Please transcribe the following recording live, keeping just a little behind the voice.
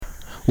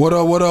What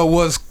up,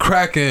 what's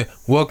cracking?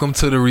 Welcome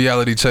to the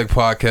Reality Check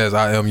Podcast.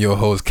 I am your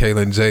host,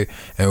 Kalin Jayy,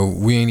 and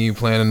we ain't even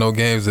playing no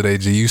games today,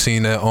 G. You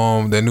seen that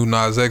Lil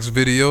Nas X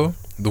video?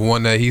 The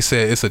one that he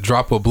said it's a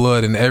drop of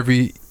blood in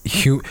every...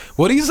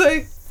 What did he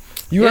say?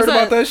 You heard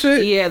about that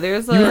shit? Yeah,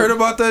 there's a... You heard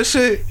about that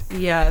shit?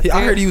 Yeah.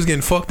 I heard he was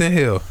getting fucked in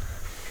hell.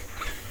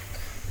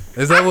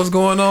 Is that what's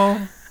going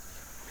on?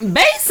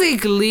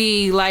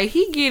 Basically, like,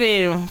 he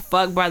getting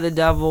fucked by the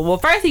devil. Well,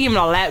 first he giving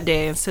a lap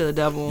dance to the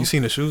devil. You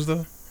seen the shoes,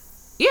 though?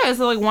 Yeah, it's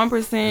like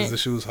 1%. Is the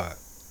shoes hot?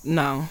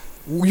 No.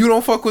 You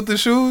don't fuck with the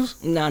shoes?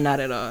 No, not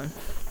at all.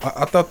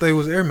 I thought they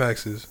was Air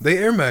Maxes. They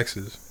Air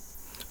Maxes.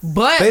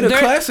 But they the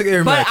classic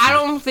Air Maxes. But I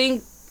don't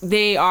think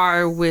they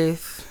are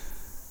with,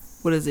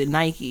 what is it,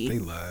 Nike. They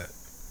lied.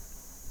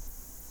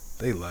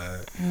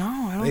 No,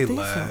 I don't think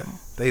so.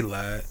 They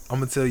lied. I'm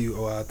going to tell you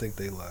why I think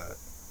they lied.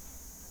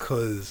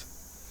 Because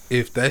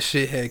if that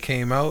shit had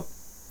came out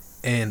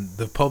and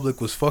the public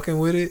was fucking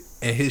with it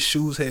and his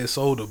shoes had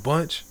sold a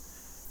bunch,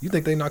 you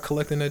think they not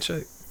collecting that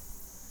check?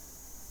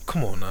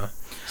 Come on now.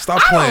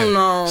 Stop playing. I don't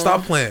know.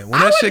 Stop playing. When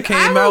that shit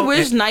came out, I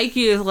wish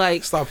Nike is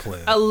like, stop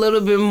playing. A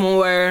little bit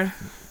more.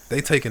 They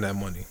taking that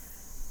money.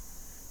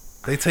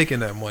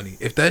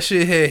 If that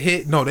shit had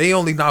hit, no, they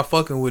only not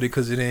fucking with it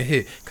because it didn't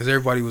hit. Because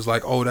everybody was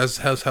like, oh, that's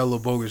hella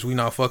bogus. We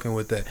not fucking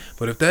with that.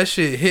 But if that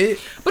shit hit.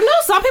 But no,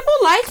 some people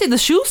liked it. The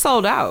shoe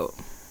sold out.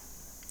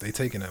 They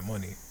taking that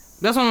money.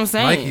 That's what I'm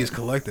saying. Nike is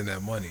collecting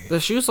that money. The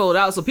shoe sold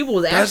out, so people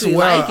was actually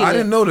liking it. I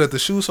didn't know that the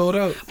shoe sold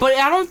out. But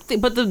I don't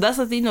think. But that's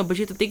the thing, though. But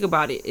you have to think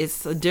about it.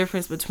 It's a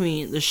difference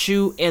between the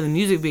shoe and the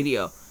music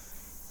video.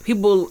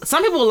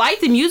 Some people like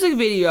the music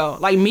video.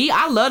 Like me,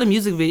 I love the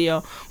music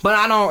video, but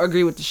I don't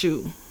agree with the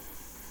shoe.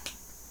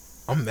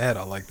 I'm mad.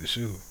 I like the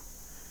shoe.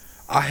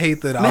 I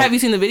hate that. But have you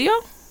seen the video?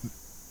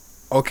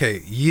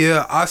 Okay,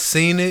 yeah, I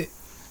seen it.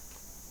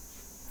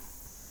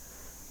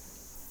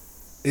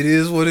 It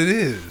is what it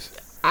is.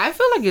 I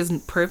feel like it's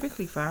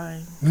perfectly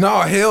fine.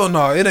 No, hell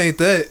no, it ain't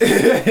that.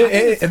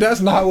 And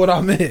that's not what I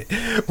meant.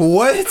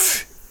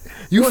 What?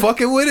 You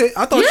fucking with it?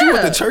 I thought you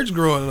went to church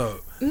growing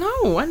up.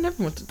 No, I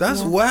never went to.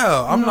 That's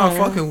wild. I'm not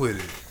fucking with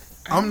it.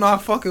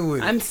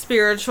 I'm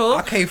spiritual.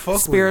 I can't fuck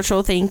with it.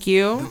 Spiritual, thank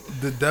you.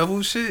 The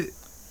devil shit.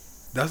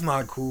 That's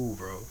not cool,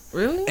 bro.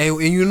 Really?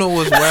 And you know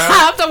what's wild?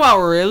 I'm talking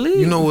about really.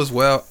 You know what's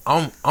wild?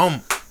 I'm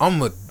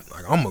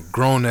a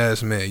grown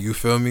ass man. You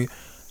feel me?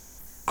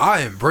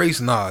 I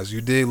embrace Nas.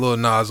 You did Lil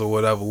Nas or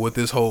whatever with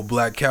this whole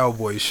black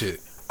cowboy shit.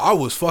 I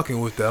was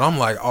fucking with that. I'm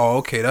like, oh,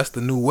 okay, that's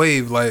the new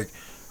wave. Like,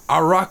 I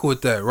rock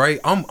with that, right?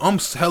 I'm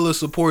hella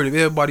supportive.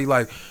 Everybody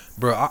like,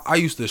 bro. I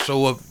used to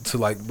show up to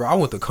like, bro. I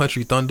went to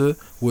Country Thunder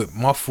with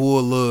my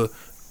full little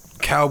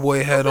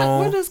cowboy hat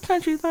on. What is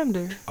Country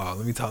Thunder? Oh,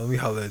 let me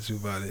holler at you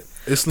about it.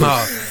 It's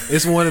not.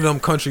 It's one of them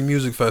country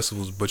music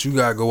festivals, but you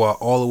gotta go out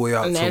all the way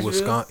out to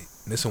Wisconsin.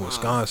 It's in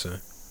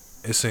Wisconsin.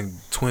 It's in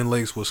Twin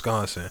Lakes,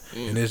 Wisconsin,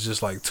 and it's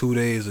just like 2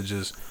 days of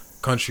just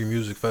country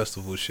music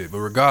festival shit. But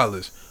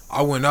regardless,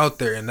 I went out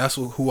there, and that's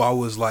who I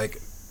was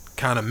like,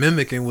 kind of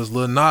mimicking was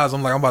Lil Nas.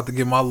 I'm like, I'm about to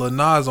get my Lil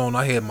Nas on.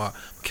 I had my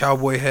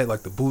cowboy hat,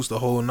 like the boots, the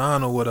whole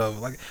nine or whatever.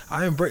 Like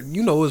I embrace,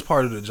 you know, it's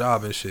part of the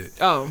job and shit.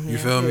 Oh, you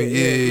feel me?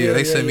 Yeah.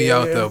 They sent me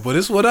out there, but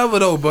it's whatever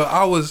though. But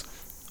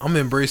I'm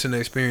embracing the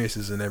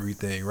experiences and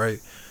everything, right?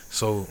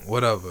 So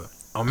whatever.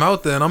 I'm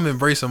out there and I'm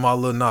embracing my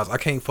Lil Nas. I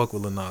can't fuck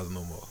with Lil Nas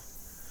no more.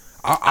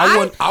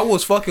 I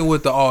was fucking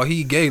with the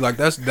he gay, like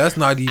that's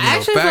not even. I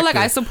actually feel like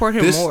I support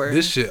him more.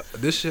 This shit.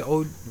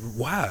 Oh,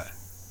 why?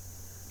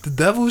 The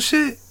devil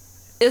shit.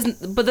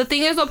 But the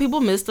thing is, though, people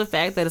miss the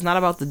fact that it's not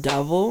about the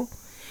devil.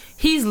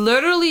 He's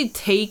literally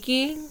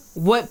taking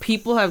what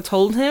people have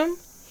told him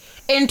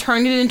and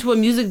turning it into a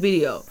music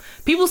video.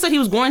 People said he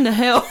was going to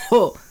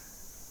hell.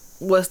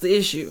 What's the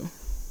issue?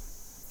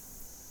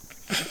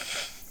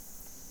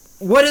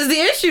 What is the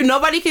issue?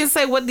 Nobody can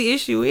say what the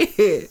issue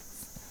is.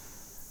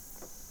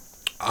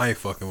 I ain't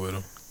fucking with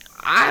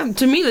him.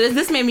 To me,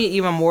 this made me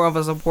even more of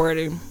a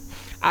supporter.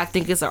 I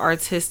think it's a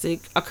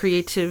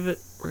creative.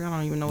 I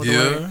don't even know what the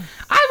word.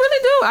 I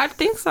really do. I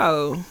think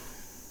so.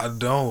 I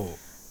don't.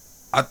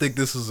 I think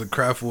this is a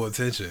crap for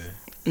attention.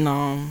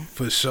 No.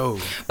 For sure.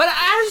 But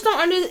I just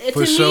don't understand. For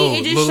to sure. me,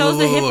 it just shows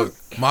the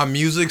look. My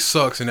music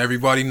sucks and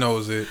everybody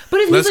knows it. But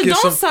his music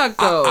don't suck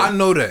though. I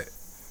know that.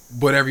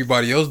 But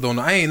everybody else don't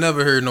know. I ain't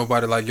never heard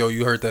nobody like, yo,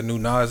 you heard that new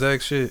Nas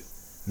X shit?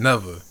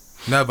 Never.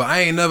 I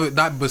ain't never,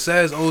 not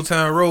besides Old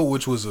Town Road,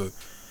 which was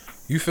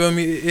you feel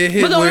me? It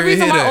hit where it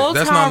hit at.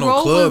 That's not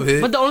no club hit.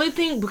 But the only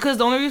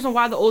reason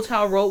why the Old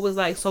Town Road was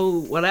like so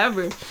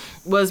whatever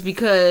was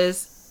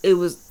because it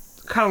was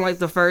kind of like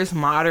the first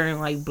modern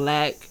like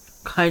black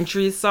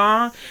country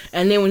song.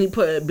 And then when he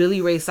put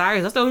Billy Ray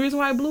Cyrus, that's the only reason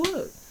why it blew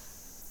up.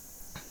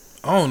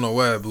 I don't know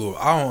why it blew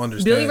up. I don't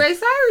understand. Billy Ray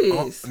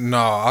Cyrus.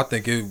 I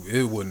think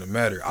it wouldn't have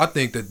mattered. I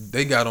think that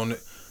they got on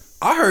it.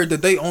 I heard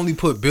that they only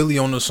put Billy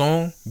on the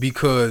song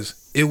because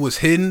it was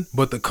hidden,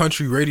 but the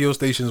country radio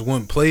stations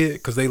wouldn't play it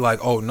because they like,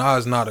 oh,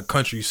 Nas not a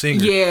country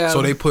singer. Yeah.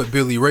 So they put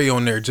Billy Ray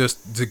on there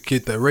just to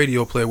get that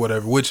radio play,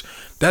 whatever, which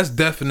that's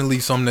definitely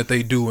something that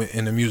they do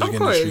in the music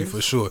industry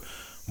for sure.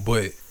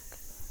 But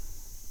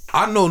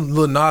I know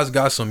Lil Nas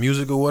got some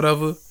music or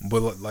whatever,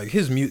 but like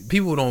his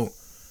people don't.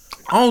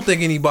 I don't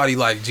think anybody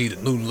like the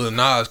new Lil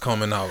Nas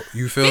coming out.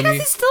 You feel me?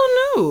 He's still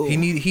new.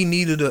 He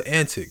needed an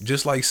antic,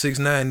 just like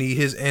 6ix9ine need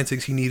his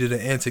antics. He needed an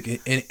antic,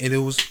 and it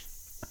was.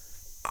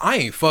 I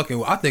ain't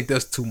fucking. I think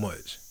that's too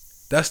much.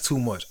 That's too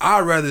much.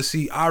 I'd rather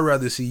see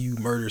you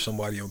murder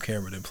somebody on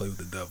camera than play with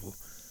the devil.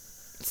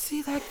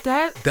 See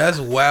that. That's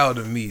wild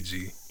to me,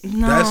 G.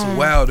 No. That's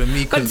wild to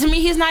me. But to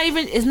me, he's not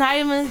even. It's not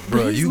even.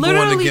 Bro, you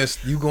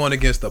going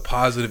against the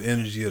positive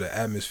energy of the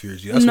atmosphere,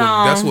 G.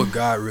 That's what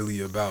God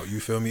really about.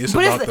 You feel me? It's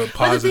about the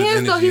positive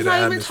energy of the atmosphere. He's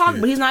not even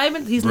talking. But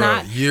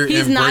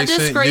he's not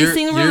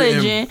disgracing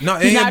religion. No,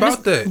 it ain't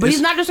about that. But he's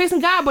not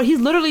disgracing God. But he's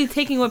literally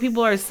taking what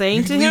people are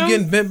saying to him. You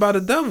getting bent by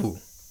the devil.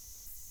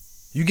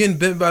 You getting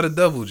bent by the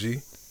devil,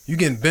 G. You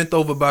getting bent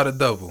over by the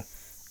devil.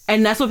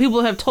 And that's what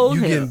people have told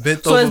him. You getting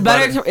bent so over. It's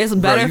better for people to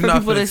say. You're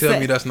not gonna tell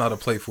me that's not a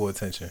play for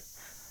attention.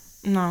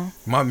 No.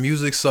 My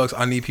music sucks.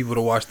 I need people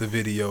to watch the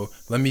video.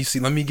 Let me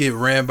get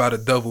ran by the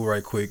devil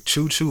right quick.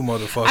 Choo choo,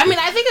 motherfucker. I mean,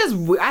 I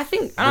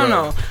don't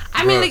know.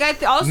 I mean, like, I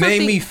also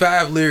name me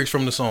 5 lyrics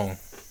from the song.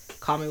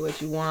 Call me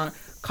what you want.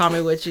 Call me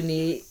what you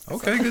need.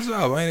 Okay, good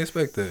job. I ain't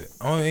expect that.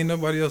 Ain't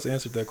nobody else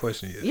answered that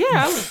question yet.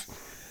 Yeah.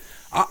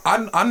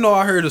 I know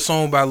I heard a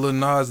song by Lil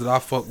Nas that I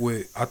fuck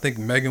with. I think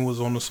Megan was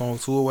on the song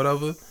too or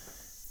whatever.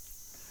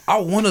 I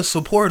want to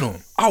support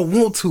him. I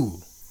want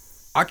to.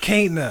 I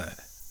can't not.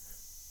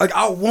 Like,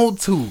 I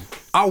want to.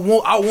 I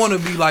want to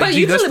be like,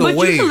 gee, that's the way.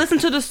 But you can listen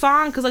to the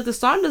song, because, like, the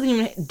song doesn't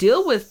even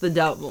deal with the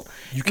devil.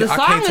 The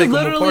song is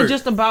literally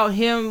just about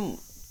him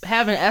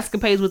having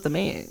escapades with the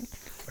man.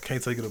 I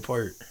can't take it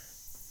apart.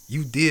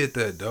 You did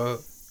that,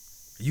 dog.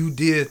 You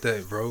did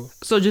that, bro.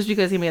 So just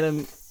because he made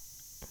a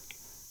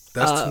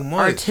that's too much.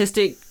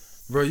 Artistic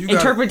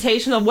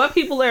interpretation of what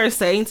people are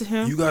saying to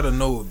him. You gotta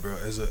know it, bro.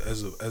 As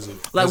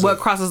what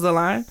crosses the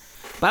line.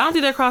 But I don't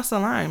think that crossed the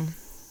line.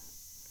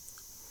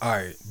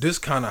 Alright, this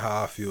kind of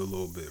how I feel a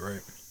little bit,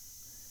 right?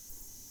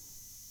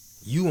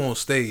 You on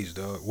stage,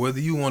 dog. Whether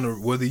you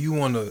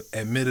wanna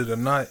admit it or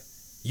not,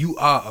 you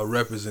are a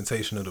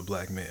representation of the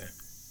black man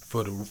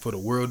for the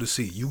world to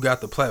see. You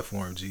got the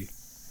platform, G.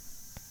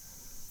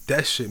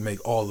 That shit make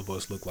all of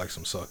us look like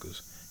some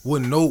suckers.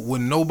 When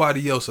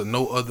nobody else or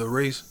no other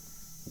race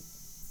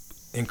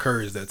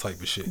encourage that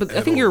type of shit. But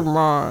I think you're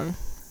wrong.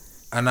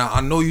 And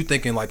I know you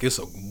thinking like it's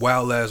a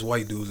wild ass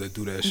white dudes that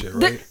do that shit,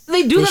 right?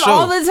 They do that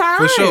all the time.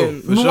 For sure.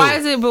 But why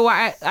is it? But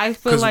why I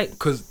feel like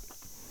because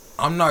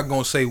I'm not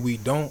gonna say we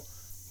don't,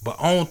 but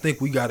I don't think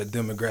we got a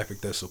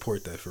demographic that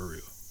support that for real.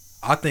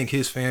 I think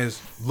his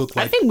fans look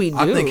like. I think we do.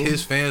 I think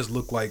his fans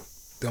look like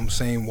them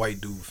same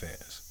white dude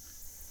fans,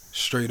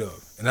 straight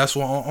up, and that's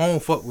why I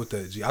don't fuck with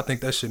that. G. I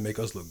think that shit make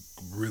us look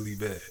really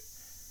bad.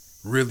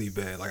 Really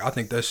bad. Like, I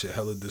think that shit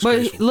hella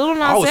disgraceful. But Lil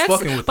Nas X,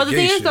 fucking with but the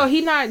thing is shit. though,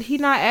 he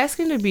not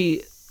asking to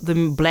be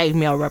the black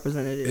male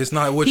representative. It's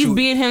not what he's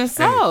being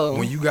himself. Hey,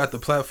 when you got the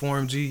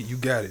platform, G, you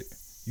got it.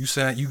 You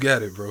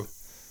got it, bro.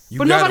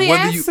 But nobody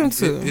asked him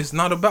to. It's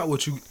not about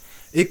what you.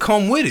 It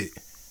come with it.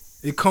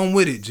 It come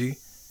with it, G.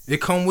 It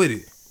come with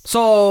it.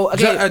 So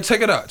okay, check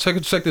it out.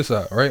 Check this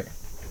out. Right.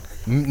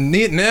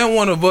 Now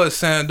one of us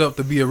signed up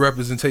to be a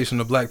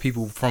representation of black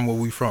people from where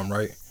we from,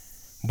 right?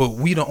 But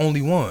we the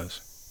only ones.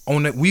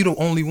 We the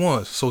only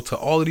ones. So to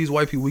all of these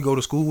white people we go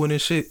to school with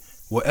and shit,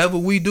 whatever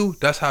we do,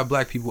 that's how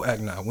black people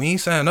act now. We ain't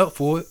signed up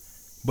for it,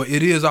 but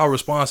it is our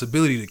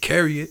responsibility to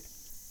carry it.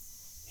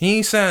 He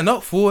ain't signed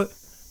up for it,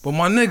 but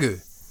my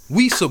nigga,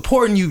 we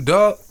supporting you,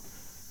 dog.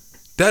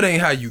 That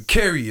ain't how you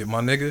carry it,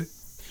 my nigga.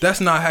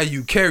 That's not how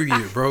you carry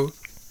it, bro.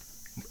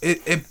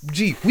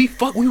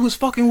 We was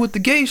fucking with the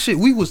gay shit.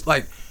 We was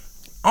like,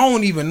 I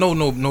don't even know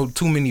no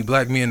too many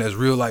black men that's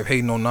real life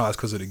hating on Nas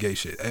because of the gay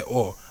shit at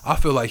all. I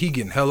feel like he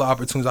getting hella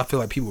opportunities. I feel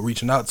like people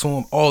reaching out to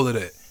him, all of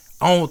that.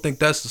 I don't think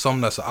that's something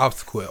that's an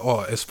obstacle at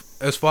all. As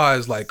far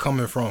as like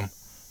coming from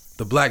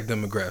the black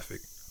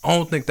demographic, I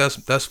don't think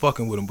that's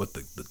fucking with him. But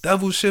the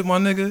devil shit, my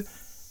nigga,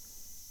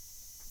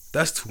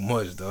 that's too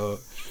much,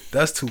 dog.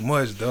 That's too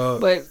much, dog.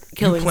 But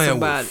killing you playing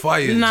somebody. With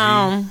fire,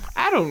 no, G.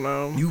 I don't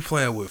know. You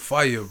playing with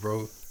fire,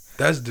 bro.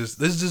 It's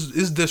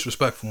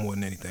disrespectful more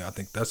than anything. I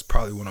think that's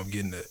probably what I'm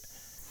getting at.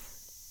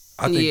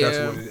 I think that's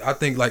what it is. I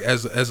think like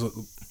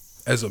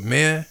as a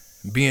man,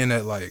 being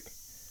that like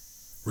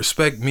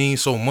respect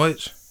means so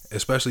much,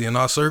 especially in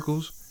our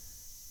circles,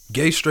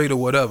 gay, straight or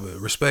whatever,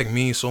 respect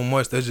means so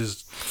much. That's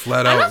just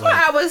flat out. That's like,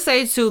 what I would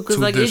say too, because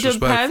like it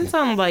depends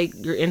on like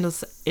your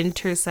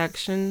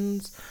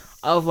intersections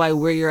of like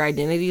where your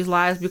identities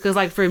lies. Because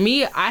like for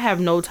me, I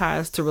have no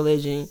ties to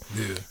religion.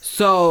 Yeah.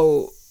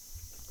 So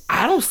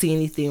I don't see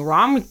anything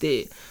wrong with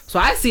it. So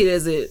I see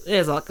it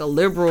as like a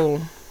liberal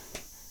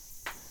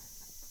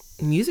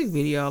music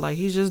video. Like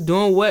he's just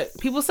doing what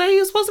people say he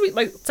was supposed to be,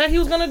 like said he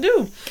was gonna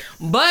do.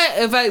 But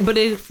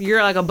if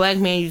you're like a black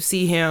man, you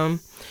see him.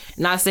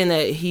 Not saying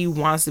that he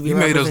wants to be. You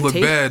made us look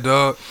bad,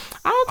 dog.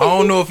 I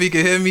don't know if he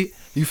could hear me.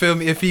 You feel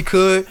me? If he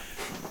could,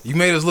 you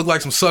made us look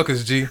like some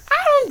suckers, G.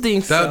 I don't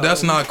think so.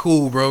 That's not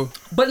cool, bro.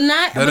 But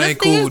not. That ain't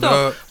cool,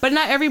 dog. But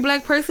not every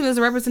black person is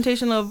a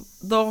representation of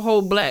the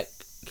whole black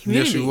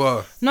community. Yes, you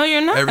are. No,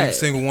 you're not. Every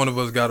single one of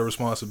us got a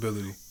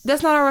responsibility.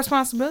 That's not our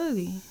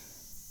responsibility.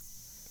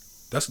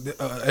 That's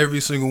every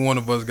single one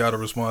of us got a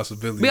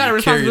responsibility. We got a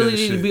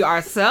responsibility to be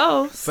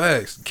ourselves.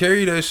 Facts.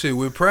 Carry that shit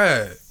with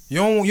pride. You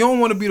don't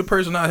want to be the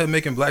person out here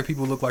making black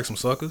people look like some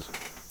suckers.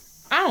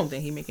 I don't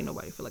think he making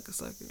nobody feel like a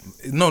sucker.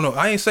 No,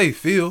 I ain't say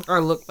feel.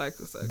 Or look like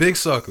a sucker. Big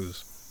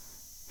suckers.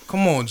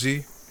 Come on,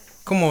 G.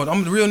 Come on.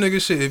 I'm the real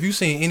nigga shit. If you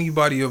seen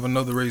anybody of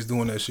another race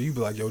doing that shit, you be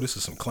like, yo, this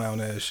is some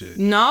clown ass shit.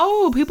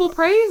 No, people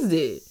praised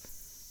it.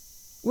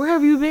 Where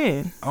have you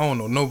been? I don't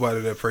know nobody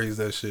that praised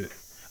that shit.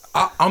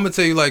 I'm going to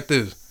tell you like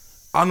this.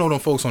 I know them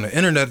folks on the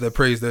internet that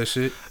praise that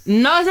shit.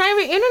 No, it's not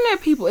even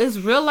internet people. It's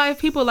real life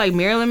people like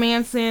Marilyn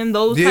Manson,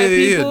 those type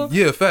people.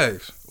 Yeah,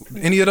 facts.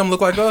 Any of them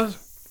look like us?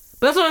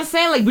 But that's what I'm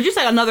saying. Like, but you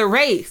said another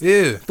race.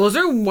 Yeah. Those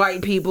are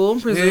white people,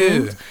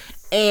 presumed. Yeah.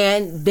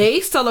 And they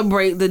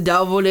celebrate the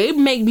devil. They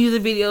make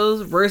music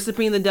videos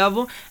worshiping the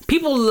devil.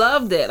 People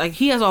love that. Like,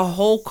 he has a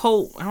whole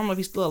cult. I don't know if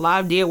he's still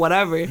alive, dead,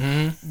 whatever.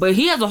 Mm-hmm. But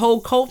he has a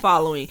whole cult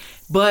following.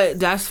 But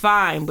that's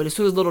fine. But as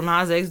soon as Lil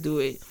Nas X do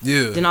it,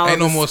 then ain't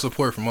no more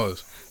support from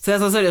us. So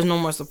as I said, there's no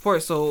more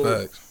support. So,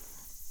 facts.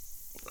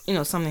 You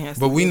know, something has to.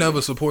 But we never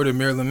supported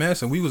Marilyn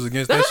Manson. We was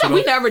against that shit.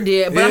 We never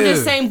did. But I'm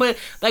just saying. But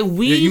like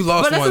you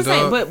lost one,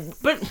 dog.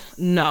 But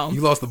no,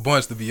 you lost a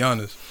bunch, to be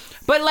honest.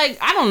 But like,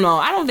 I don't know.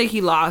 I don't think he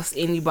lost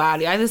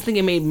anybody. I just think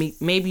it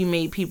maybe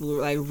made people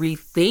like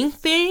rethink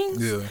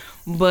things. Yeah.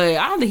 But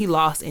I don't think he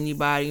lost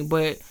anybody.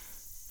 But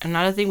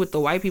another thing with the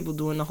white people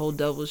doing the whole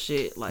devil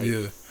shit, like.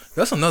 Yeah.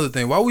 That's another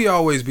thing. Why we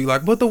always be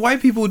like, but the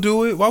white people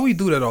do it? Why we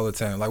do that all the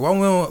time? Like, why we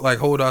don't like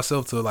hold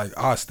ourselves to like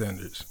our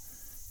standards?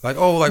 Like,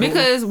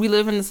 because we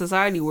live in a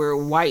society where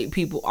white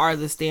people are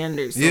the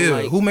standards. So yeah.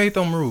 Like, who made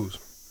them rules?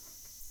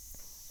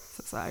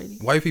 Society.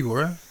 White people,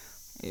 right?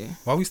 Yeah.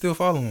 Why we still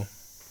follow them?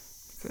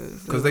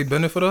 Because they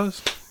benefit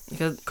us?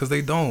 Because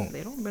they don't.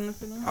 They don't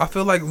benefit us. I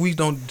feel like we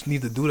don't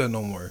need to do that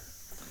no more.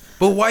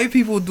 But white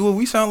people do it.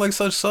 We sound like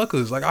such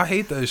suckers. Like, I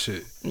hate that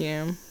shit.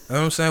 Yeah. You know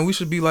what I'm saying? We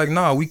should be like,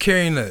 nah, we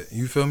carrying that.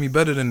 You feel me?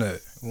 Better than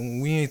that.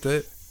 We ain't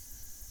that.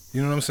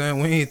 You know what I'm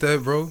saying? We ain't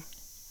that, bro.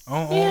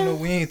 I don't know.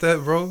 We ain't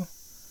that, bro.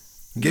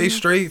 Gay,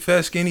 straight,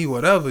 fat, skinny,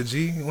 whatever,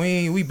 G.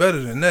 We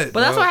better than that.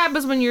 But that's what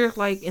happens when you're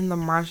like in the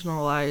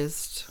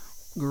marginalized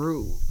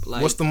group.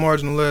 Like, what's the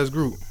marginalized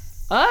group?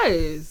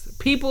 Us.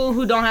 People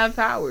who don't have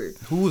power.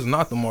 Who is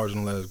not the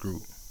marginalized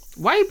group?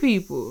 White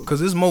people. Because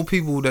there's more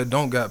people that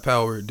don't got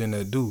power than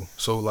that do.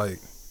 So, like,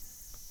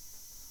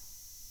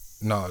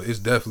 nah, it's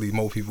definitely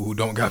more people who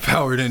don't got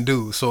power than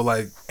do. So,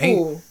 like,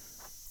 ain't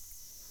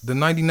the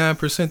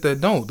 99% that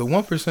don't. The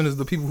 1% is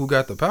the people who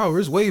got the power.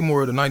 It's way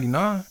more than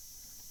 99.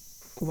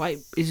 White.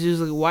 It's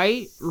usually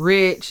white,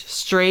 rich,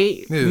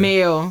 straight,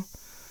 male,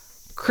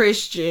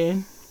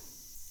 Christian.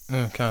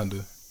 Yeah,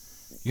 kinda.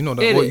 You know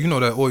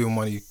that oil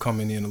money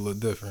coming in a little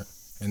different.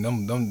 And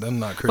them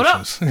not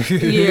Christians.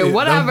 Yeah,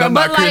 whatever. them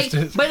but not like,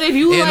 Christians. but if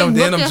you and like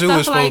look them at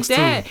Jewish stuff like folks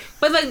that, too.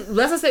 but like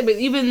let's just say, but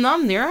even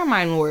them, they're a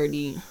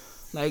minority.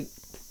 Like,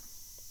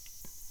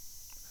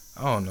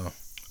 I don't know.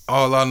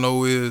 All I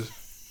know is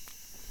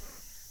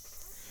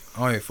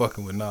I ain't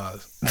fucking with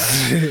Nas.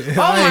 Oh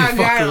my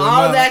god!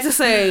 All that to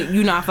say,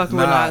 you not fucking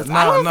with Nas.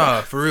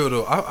 Nah. For real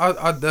though,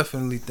 I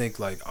definitely think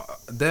like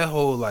that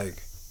whole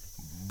like,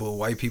 but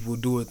white people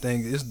do it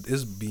thing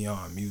is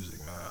beyond music,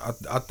 man.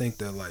 I think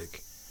that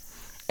like.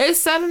 It's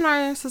set in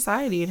our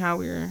society and how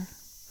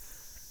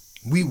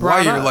we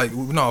wired like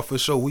no for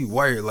sure we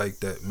wired like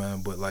that,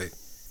 man. But like,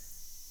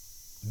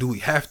 do we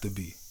have to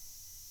be?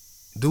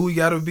 Do we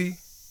gotta be?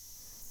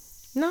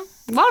 No,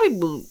 a lot of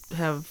people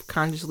have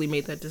consciously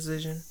made that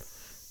decision.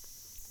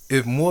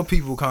 If more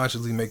people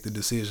consciously make the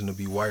decision to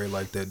be wired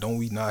like that, don't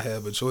we not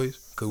have a choice?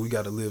 Because we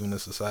got to live in a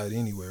society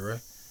anyway,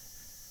 right?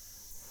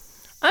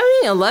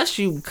 I mean, unless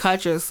you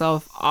cut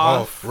yourself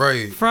off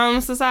right. from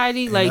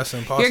society, and like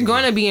you're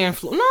going to be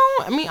influenced.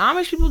 No, I mean,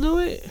 Amish people do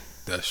it.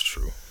 That's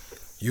true.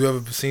 You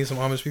ever seen some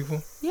Amish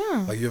people?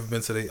 Yeah. Like you ever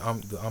been to the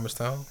Amish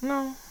town?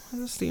 No, I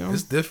just see them.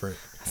 It's different.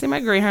 I see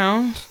my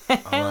Greyhound.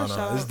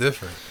 No, it's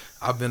different.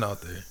 I've been out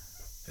there.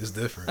 It's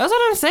different. That's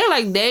what I'm saying.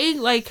 Like they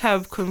like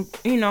have come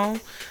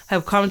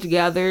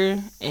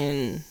together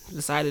and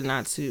decided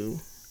not to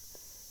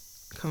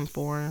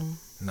conform.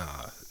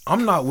 Nah,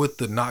 I'm not with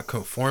the not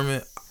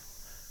conforming.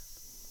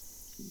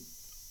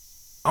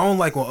 I don't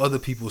like when other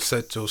people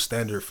set your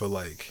standard for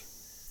like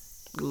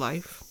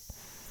life.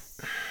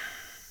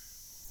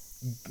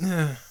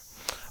 Yeah,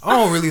 I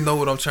don't really know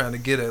what I'm trying to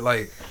get at.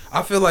 Like,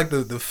 I feel like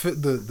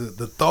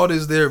the thought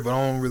is there, but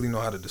I don't really know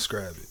how to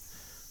describe it.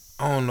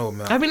 I don't know,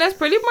 man. I mean, that's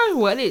pretty much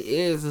what it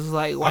is. It's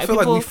like white I feel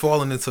people... like we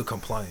falling into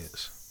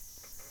compliance,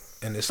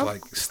 and it's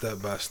like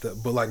step by step,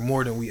 but like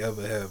more than we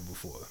ever have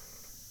before.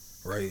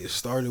 Right? It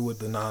started with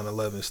the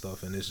 9/11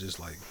 stuff, and it's just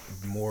like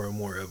more and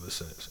more ever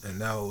since. And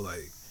now,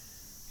 like,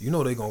 you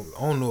know, I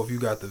don't know if you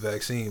got the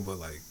vaccine, but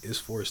like it's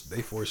forced.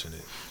 They forcing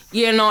it.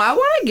 Yeah, no, I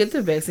want to get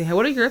the vaccine.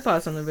 What are your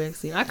thoughts on the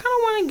vaccine? I kind of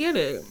want to get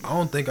it. I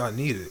don't think I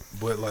need it,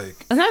 but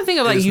like I'm not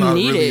thinking like you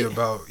need it.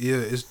 About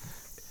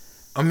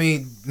I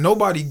mean,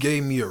 nobody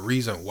gave me a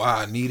reason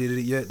why I needed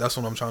it yet. That's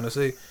what I'm trying to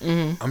say.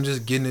 Mm-hmm. I'm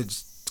just getting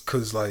it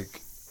because,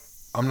 like,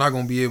 I'm not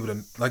going to be able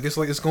to, like, it's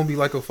going to be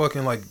like a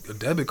fucking, like, a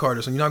debit card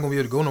or something. You're not going to be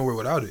able to go nowhere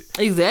without it.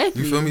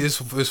 Exactly. You feel me?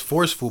 It's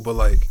forceful, but,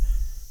 like,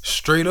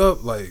 straight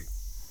up, like,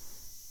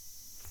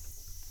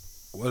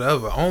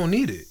 whatever. I don't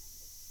need it.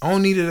 I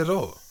don't need it at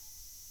all.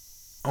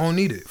 I don't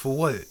need it. For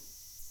what?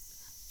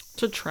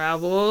 To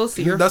travel,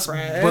 see your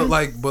friends.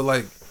 But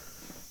like,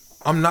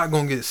 I'm not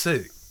going to get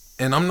sick.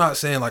 And I'm not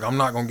saying, like, I'm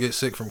not going to get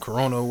sick from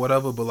corona or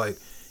whatever, but, like,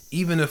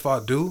 even if I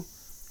do,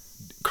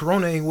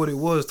 corona ain't what it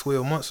was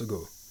 12 months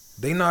ago.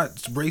 They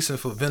not racing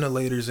for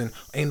ventilators and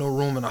ain't no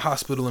room in the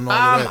hospital and all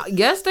of that.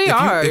 Yes, they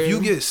are. If you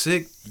get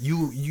sick,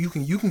 you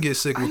can get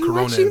sick with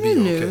corona and be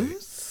okay.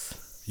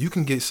 You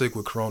can get sick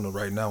with corona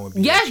right now and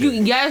be okay. You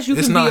can be okay.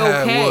 It's not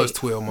how it was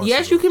 12 months ago.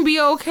 Yes, you can be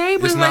okay,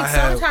 but like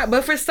sometimes,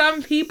 but for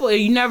some people,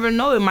 you never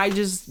know. It might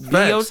just be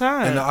your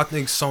time. And I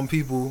think some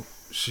people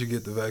should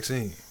get the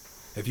vaccine.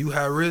 If you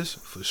high risk,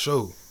 for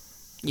sure.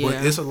 Yeah.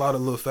 But it's a lot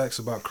of little facts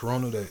about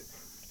corona that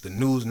the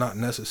news not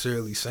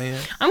necessarily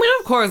saying. I mean,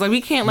 of course, like we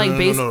can't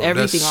base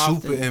everything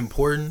off. That's super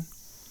important.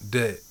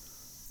 That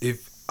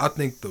if I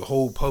think the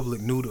whole public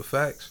knew the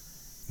facts,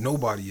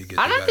 nobody would get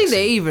the vaccine. I don't think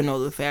they even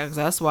know the facts.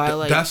 That's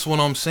why, that's what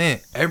I'm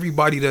saying.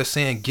 Everybody that's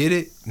saying get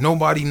it,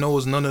 nobody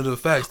knows none of the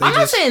facts. They I'm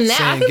not saying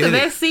that. I think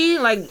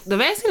the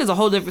vaccine is a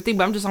whole different thing.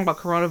 But I'm just talking about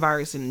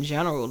coronavirus in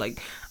general.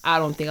 Like, I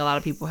don't think a lot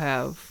of people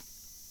have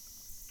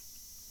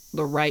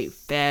the right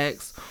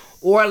facts,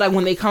 or like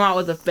when they come out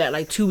with the fact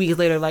like 2 weeks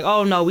later, like,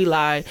 oh no, we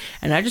lied,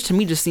 and that just to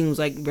me just seems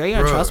like very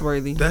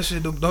untrustworthy. That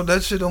shit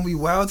don't be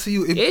wild to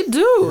you. It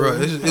do. Bro,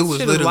 it was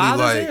literally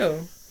like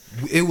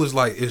it was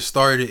like it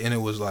started and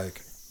it was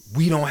like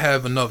we don't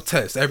have enough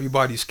tests.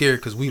 Everybody's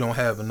scared because we don't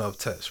have enough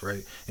tests,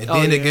 right? And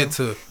then it get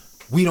to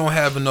we don't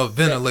have enough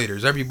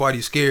ventilators.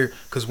 Everybody's scared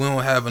because we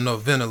don't have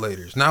enough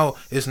ventilators. Now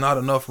it's not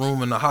enough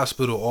room in the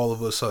hospital all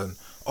of a sudden.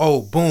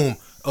 Oh, boom.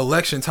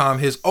 Election time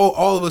hits. Oh,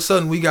 all of a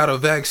sudden we got a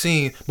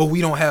vaccine, but we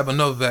don't have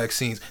enough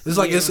vaccines. It's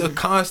like it's a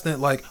constant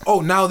like,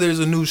 oh, now there's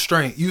a new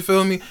strain. You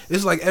feel me?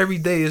 It's like every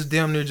day is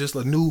damn near just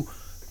a new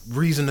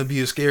reason to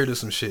be scared of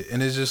some shit.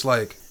 And it's just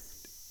like,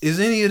 is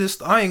any of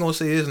this? I ain't gonna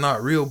say it's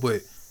not real,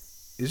 but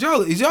is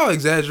y'all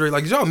exaggerating?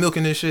 Like, is y'all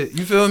milking this shit?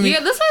 You feel me? Yeah,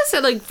 that's what I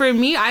said. Like, for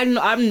me,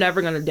 I'm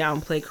never gonna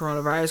downplay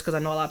coronavirus because I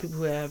know a lot of people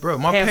who have. Bro,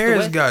 my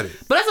parents got it.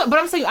 But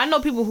I'm saying I know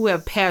people who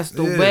have passed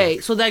away.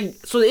 So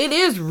it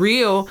is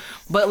real,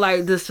 but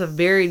like the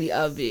severity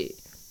of it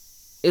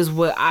is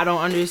what I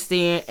don't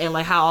understand, and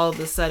like how all of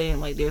a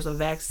sudden like there's a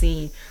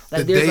vaccine.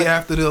 Like the day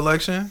after the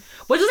election.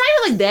 Which is not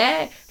even like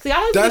that. See, I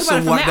don't think about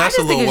it from that. I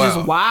just think it's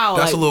just wild.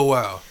 That's a little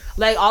wild.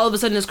 Like all of a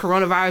sudden this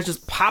coronavirus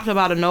just popped up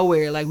out of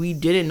nowhere. Like we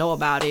didn't know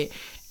about it.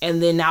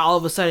 And then now all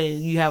of a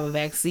sudden you have a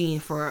vaccine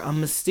for a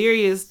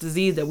mysterious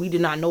disease that we did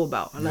not know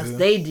about. Unless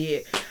they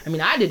did. I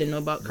mean, I didn't know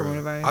about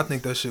coronavirus. I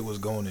think that shit was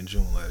going in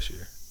June last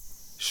year.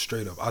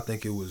 Straight up. I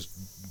think it was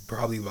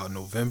probably about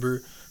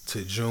November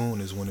to June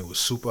is when it was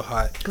super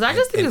hot. Because I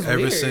just think it's weird.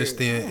 Ever since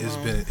then,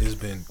 it's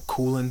been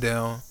cooling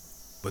down.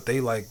 But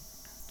they like,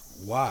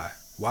 why?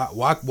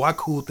 Why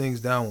cool things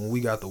down when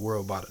we got the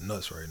world by the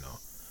nuts right now?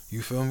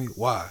 You feel me?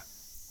 Why?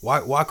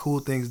 Why cool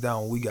things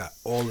down when we got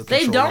all the control?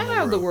 They don't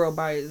have the world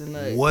by its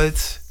nuts.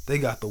 What? They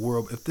got the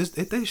world. If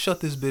they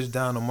shut this bitch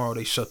down tomorrow,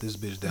 they shut this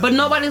bitch down. But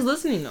nobody's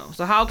listening though.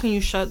 So how can you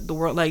shut the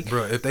world? Like,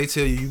 bro, if they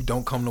tell you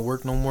don't come to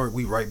work no more,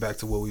 we right back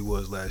to what we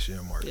was last year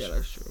in March. Yeah,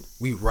 that's true.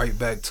 We right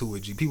back to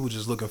it. G. People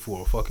just looking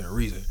for a fucking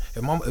reason.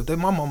 If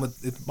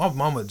my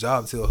mama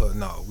job tell her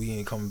no, we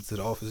ain't coming to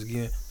the office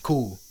again.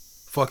 Cool,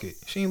 fuck it.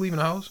 She ain't leaving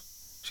the house.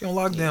 She on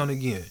lockdown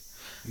again.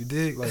 You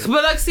dig? Like,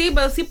 but see,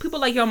 people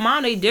like your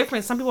mom, they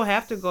different. Some people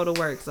have to go to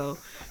work, so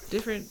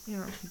different.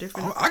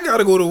 I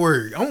gotta go to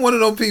work. I'm one of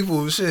them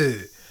people.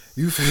 Shit,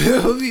 you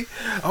feel me?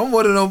 I'm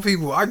one of them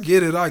people. I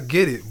get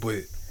it,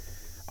 but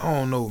I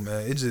don't know,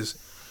 man. It just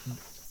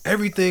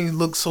everything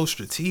looks so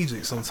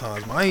strategic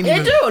sometimes. No,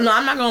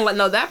 I'm not gonna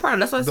let that part.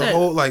 That's what I said. The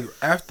whole like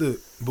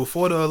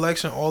before the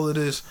election, all of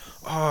this,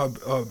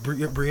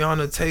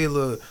 Breonna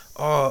Taylor,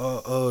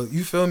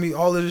 you feel me?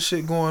 All of this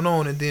shit going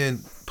on, and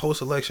then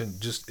post-election,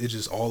 it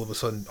just all of a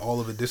sudden, all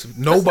of it disappeared.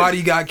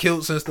 Nobody got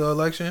killed since the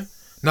election.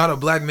 Not a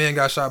black man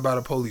got shot by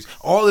the police.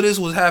 All of this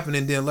was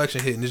happening, then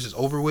election hit, and it's just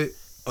over with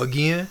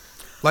again.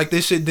 Like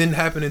this shit didn't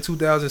happen in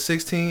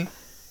 2016.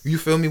 You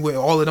feel me? With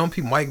all of them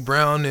people, Mike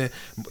Brown, and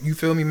you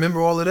feel me? Remember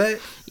all of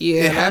that?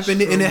 Yeah, it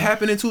happened, and it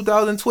happened in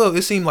 2012.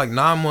 It seemed like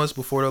 9 months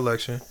before the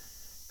election.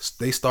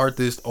 They start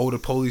this, the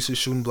police is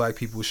shooting black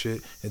people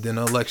shit, and then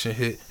the election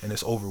hit, and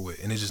it's over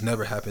with, and it just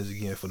never happens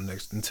again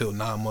until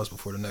 9 months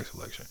before the next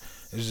election.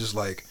 It's just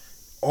like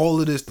all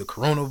of this, the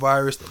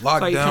coronavirus, the lockdown.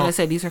 So you trying to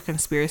say these are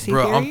conspiracy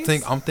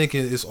theories? I'm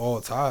thinking it's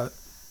all tied.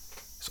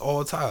 It's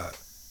all tied.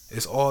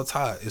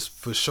 It's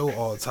for sure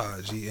all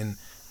tied, G. And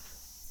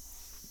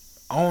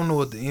I don't know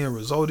what the end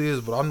result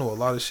is, but I know a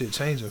lot of shit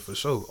changing for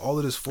sure. All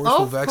of this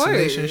forceful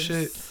vaccination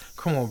shit.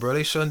 Come on, bro.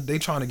 They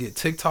trying to get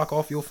TikTok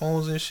off your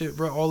phones and shit,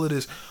 bro. All of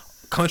this.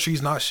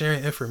 countries not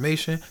sharing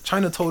information.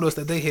 China told us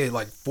that they had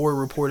like 4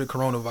 reported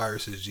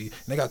coronaviruses, G. And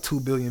they got 2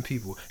 billion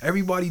people.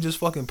 Everybody just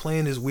fucking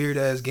playing this weird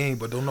ass game,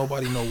 but don't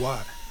nobody know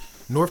why.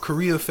 North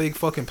Korea fake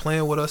fucking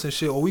playing with us and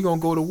shit. Oh, we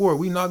gonna go to war.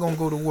 We not gonna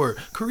go to war.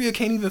 Korea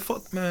can't even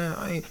fuck,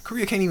 man.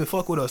 Korea can't even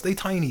fuck with us. They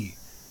tiny.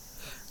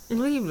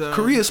 Leave them.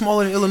 Korea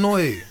smaller than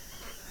Illinois.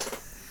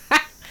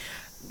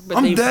 But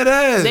I'm dead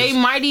ass. They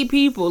mighty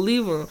people.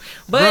 Leave them.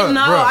 But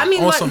I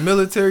mean, on some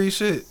military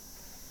shit.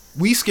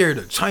 We scared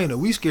of China.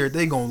 We scared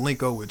they gonna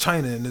link up with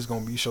China and it's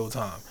gonna be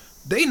showtime.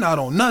 They not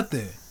on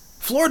nothing.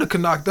 Florida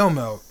could knock them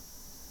out.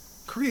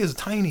 Korea is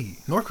tiny.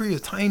 North Korea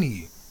is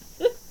tiny.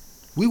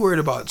 We worried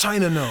about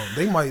China now.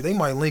 They might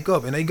link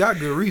up, and they got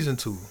good reason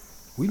to.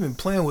 We've been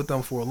playing with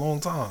them for a long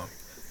time.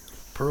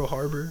 Pearl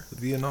Harbor, the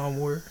Vietnam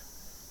War.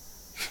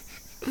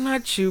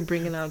 Not you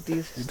bringing out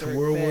these. The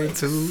World War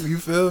II. You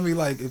feel me?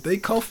 Like if they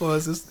come for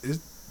us,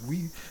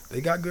 they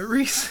got good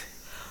reason.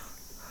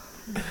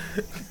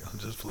 I'm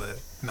just playing.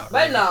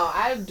 But no,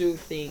 I do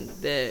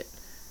think that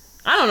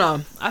I don't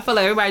know. I feel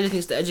like everybody just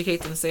needs to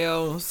educate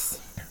themselves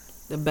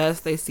the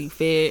best they see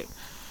fit.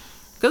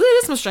 Because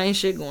there's some strange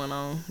shit going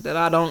on that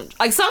I don't...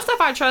 Like, some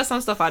stuff I trust, some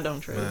stuff I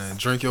don't trust. Man,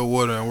 drink your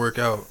water and work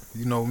out.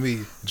 You know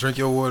me. Drink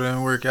your water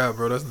and work out,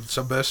 bro. That's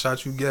the best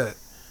shot you get.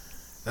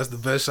 That's the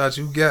best shot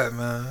you get,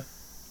 man.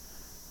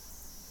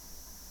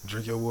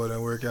 Drink your water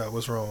and work out.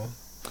 What's wrong?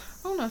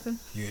 Oh, nothing.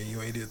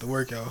 You ain't did the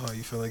workout, huh?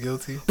 You feeling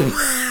guilty?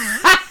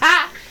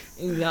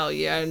 No,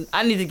 yeah.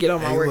 I need to get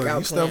on my workout you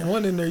plan. Stuff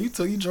one in there. You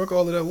drunk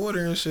all of that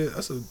water and shit.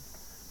 That's a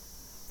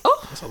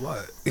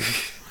lot.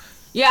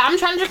 Yeah, I'm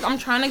trying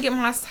to get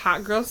my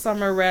hot girl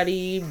summer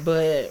ready,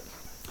 but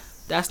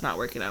that's not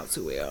working out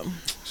too well.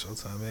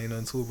 Showtime ain't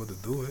nothing to it but to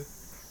do it.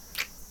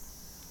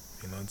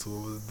 Ain't nothing to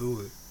it but to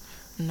do it.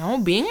 No,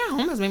 being at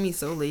home has made me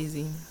so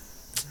lazy.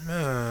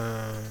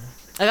 Man.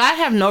 Like, I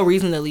have no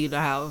reason to leave the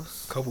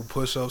house. Couple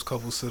push-ups,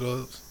 couple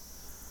sit-ups.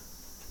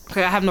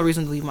 Okay, I have no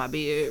reason to leave my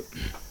bed.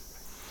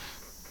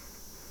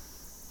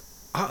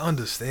 I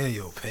understand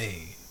your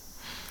pain.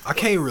 I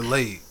can't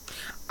relate.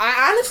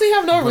 I honestly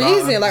have no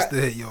reason. I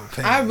understand your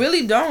pain. I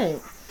really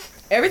don't.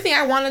 Everything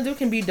I want to do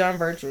can be done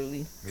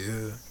virtually.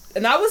 Yeah.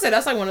 And I would say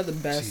that's like one of the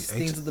best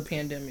things of the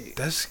pandemic.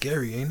 That's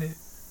scary, ain't it?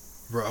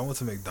 Bro, I went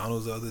to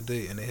McDonald's the other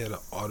day and they had an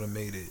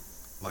automated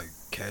like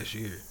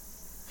cashier.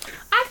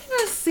 I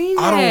think I've seen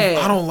that.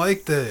 I don't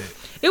like that.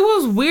 It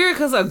was weird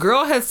because a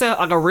girl had said,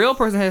 like a real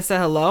person had said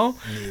hello,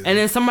 and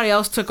then somebody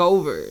else took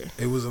over.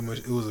 It was a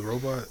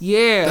robot.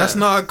 Yeah, that's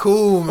not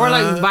cool, man. Or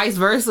like vice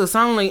versa,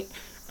 something like.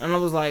 And I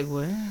was like,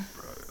 what?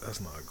 Bro,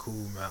 that's not cool,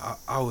 man.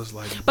 I was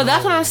like, but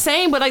that's what I'm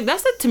saying. But like,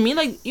 that's it to me.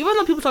 Like, even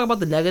though people talk about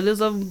the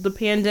negatives of the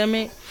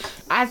pandemic,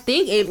 I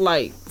think it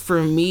like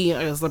for me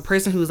as a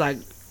person who's like,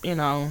 you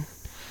know,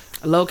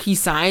 a low key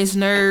science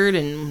nerd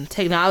and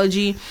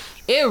technology,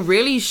 it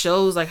really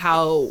shows like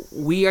how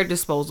we are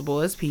disposable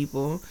as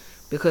people.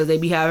 Because they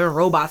be having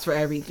robots for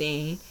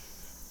everything.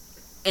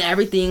 And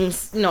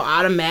everything's, you know,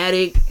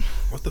 automatic.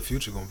 What's the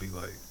future gonna be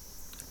like?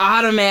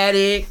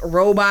 Automatic,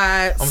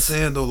 robots. I'm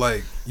saying though,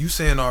 like, you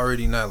saying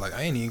already now, like,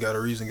 I ain't even got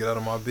a reason to get out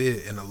of my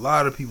bed. And a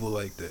lot of people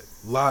like that.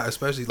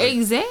 Especially like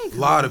exactly.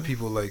 A lot of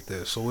people like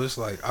that. So it's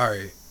like,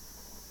 alright,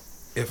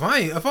 if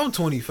I'm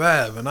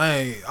 25 and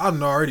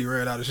I'm already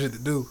ran out of shit to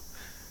do.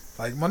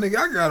 Like, my nigga,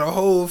 I got a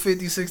whole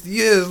 50, 60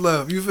 years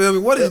left. You feel me?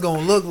 What is it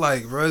gonna look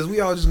like, bro? Is we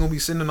all just gonna be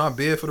sitting in our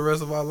bed for the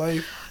rest of our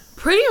life?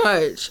 Pretty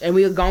much. And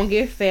we're gonna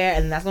get fat,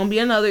 and that's gonna be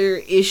another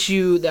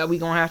issue that we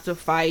gonna have to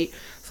fight.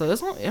 So it's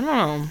gonna, I don't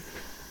know.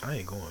 I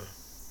ain't going.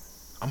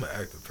 I'm an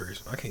active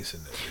person. I can't sit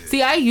in that bed.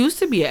 See, I used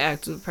to be an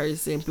active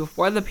person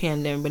before the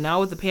pandemic, but now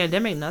with the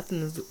pandemic,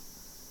 nothing is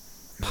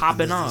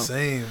popping off. The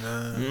same,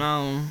 man.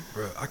 No.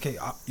 Bro, I can't.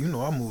 I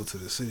moved to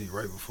the city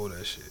right before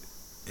that shit.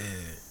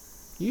 And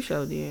you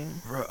sure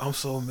did. Bro, I'm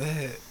so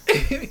mad.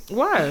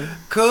 Why?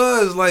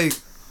 Cause like,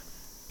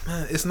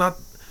 man, it's not.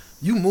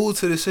 You moved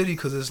to the city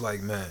because it's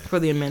like, man, for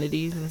the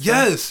amenities. And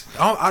yes,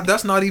 stuff.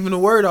 That's not even the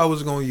word I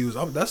was gonna use.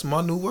 That's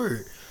my new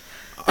word.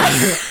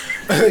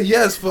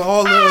 Yes, for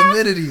all the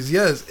amenities.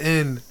 Yes,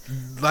 and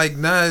like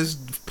now it's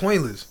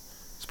pointless.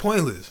 It's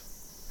pointless.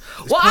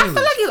 Well, I feel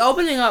like it's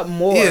opening up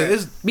more.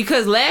 Yeah,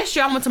 because last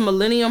year I went to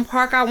Millennium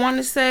Park. I want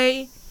to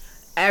say.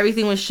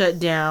 Everything was shut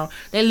down.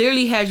 They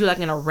literally had you like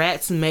in a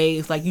rat's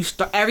maze. Like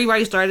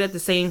everybody started at the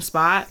same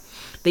spot.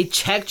 They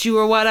checked you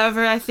or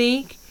whatever, I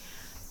think,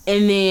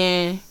 and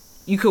then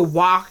you could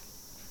walk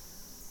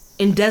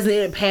in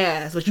designated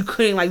paths, but you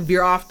couldn't like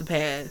veer off the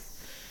path,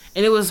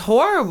 and it was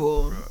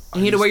horrible. Bruh,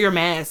 you had to wear your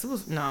mask. It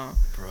was no.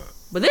 Bruh.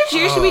 But this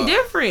year should be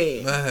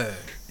different. Man,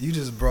 you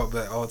just brought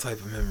back all type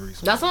of memories.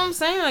 That's what I'm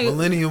saying. Like,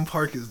 Millennium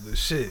Park is the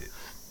shit.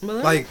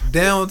 Like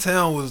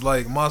downtown was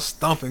like my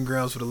stomping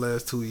grounds for the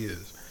last 2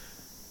 years.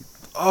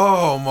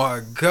 Oh my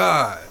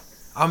God,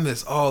 I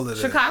miss all of that.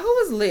 Chicago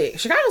was lit.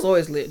 Chicago's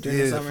always lit during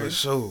the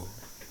summer.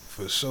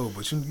 For sure.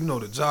 But you know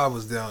the job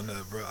was down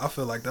there, bro. I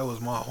feel like that was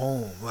my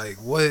home. Like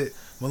what?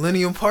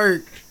 Millennium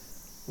Park?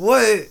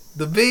 What?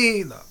 The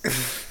Bean?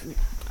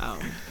 Oh.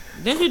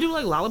 Didn't you do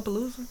like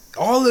Lollapalooza?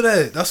 All of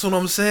that. That's what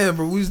I'm saying,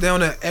 bro. We was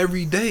down there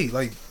every day,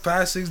 like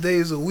 5-6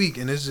 days a week,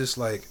 and it's just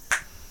like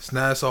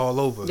snaps all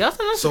over.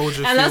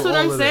 Soldier and that's what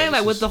I'm saying.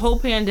 Like with the whole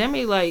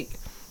pandemic, like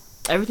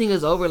everything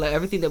is over. Like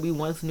everything that we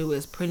once knew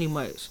is pretty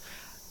much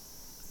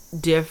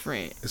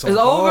different. It's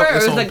over.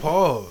 It's on like,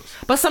 pause.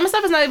 But some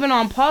stuff is not even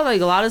on pause.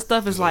 Like a lot of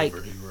stuff is like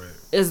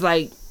is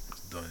like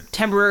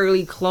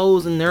temporarily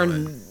closed, and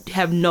they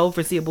have no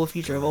foreseeable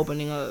future of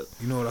opening up.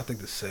 You know what I think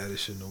the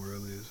saddest shit in the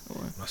world is?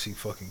 When I see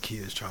fucking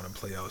kids trying to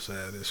play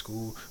outside in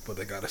school, but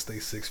they gotta stay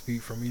 6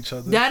 feet from each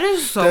other. That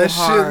is so hard.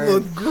 That shit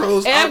look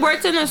gross. And I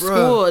worked in a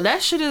school.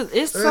 That shit is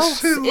it's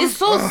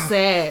so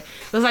sad.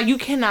 It's like you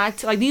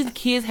cannot like these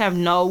kids have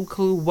no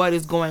clue what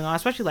is going on,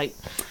 especially like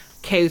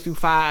K through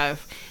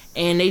 5,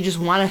 and they just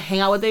want to hang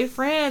out with their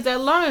friends at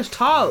lunch,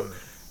 talk.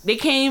 They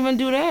can't even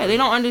do that. They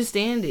don't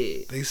understand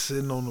it. They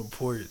sitting on the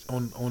porch,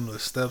 on the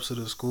steps of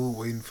the school,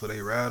 waiting for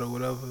their ride or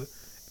whatever,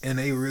 and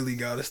they really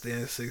gotta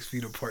stand 6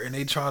 feet apart, and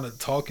they trying to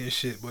talk and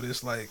shit, but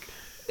it's like,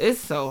 it's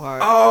so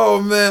hard.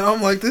 Oh man,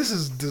 I'm like, this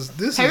is.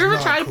 Have you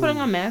ever tried putting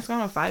a mask on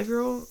a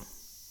 5-year-old?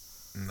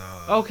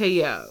 Nah. Okay,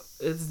 yeah,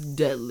 it's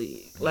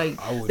deadly. Like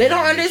they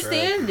don't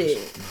understand it.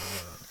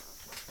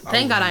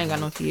 Thank God I ain't got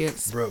no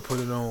kids. Bro,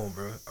 put it on,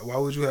 bro. Why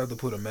would you have to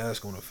put a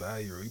mask on a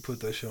 5-year-old? You put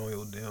that shit on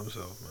your damn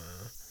self, man.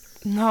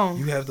 No.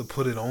 You have to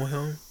put it on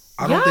him?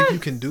 I don't think you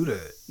can do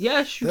that.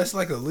 Yes. That's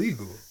like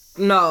illegal.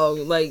 No,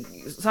 like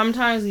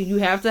sometimes you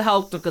have to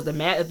help them because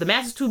if the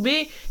mask is too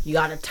big, you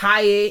gotta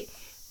tie it.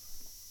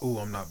 Ooh,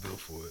 I'm not built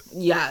for it.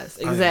 Yes,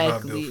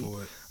 exactly. I'm not built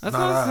for it. That's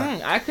what I'm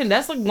saying.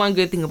 That's like one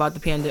good thing about the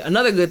pandemic.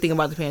 Another good thing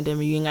about the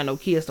pandemic, you ain't got no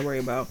kids to worry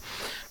about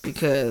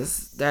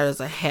because that is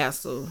a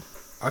hassle.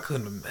 I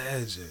couldn't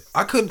imagine.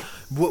 I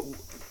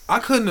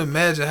couldn't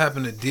imagine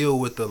having to deal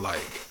with the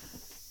like.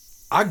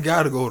 I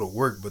gotta go to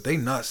work, but they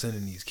not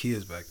sending these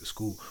kids back to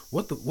school.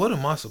 What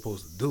am I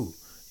supposed to do?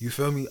 You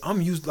feel me?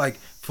 I'm used like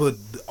for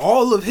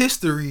all of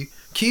history,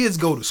 kids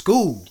go to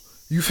school.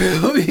 You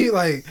feel me?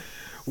 Like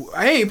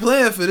I ain't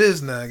playing for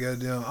this now.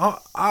 Goddamn,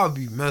 I'll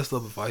be messed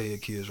up if I hear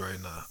kids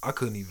right now. I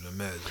couldn't even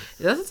imagine.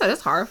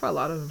 That's hard for a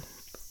lot of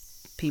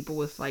people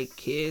with like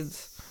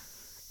kids,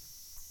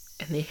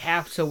 and they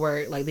have to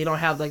work. Like they don't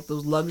have like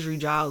those luxury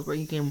jobs where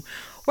you can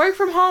work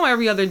from home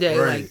every other day.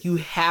 Right. Like you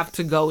have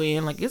to go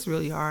in. Like it's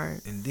really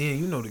hard. And then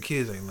you know the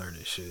kids ain't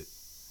learning shit.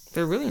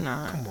 They're really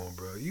not. Come on,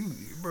 bro.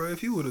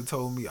 If you would have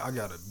told me I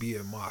gotta be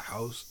at my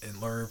house and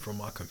learn from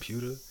my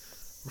computer,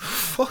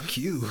 fuck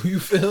you. You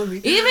feel me?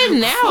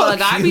 Even now,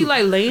 like I be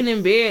like laying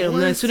in bed,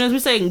 and as soon as we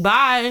say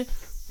bye,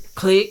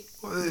 click,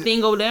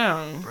 thing go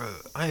down. Bro,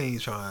 I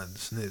ain't trying to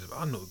snitch, but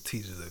I know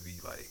teachers that be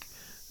like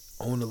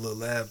on the little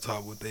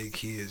laptop with their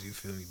kids. You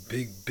feel me?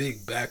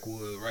 Big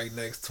backwood right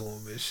next to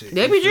them and shit.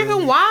 They be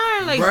drinking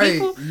wine, like right.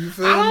 people. You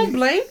feel I don't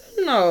blame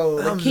them. No,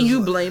 like, can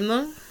you blame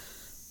them?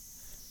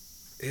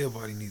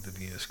 Everybody needs to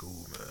be in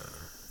school, man.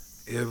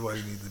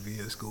 Everybody needs to be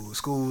in school.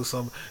 School is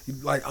something.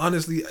 Like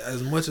honestly,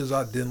 as much as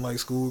I didn't like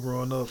school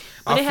growing up,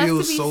 but I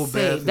feel so safe.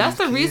 bad. That's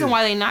the reason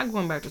why they're not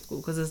going back to school,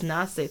 because it's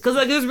not safe. Because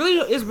like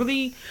it's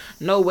really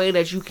no way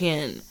that you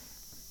can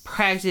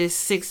practice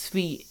 6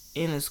 feet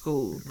in a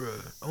school.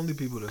 Bruh, only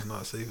people that's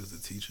not safe is the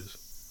teachers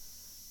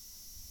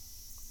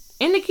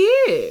and the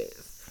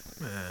kids.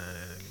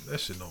 Man,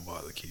 that shit don't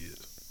bother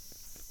kids.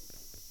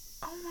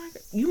 Oh my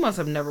God. You must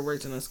have never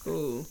worked in a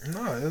school.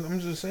 Nah, I'm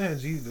just saying,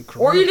 the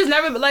corona, or you just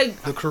never like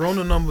the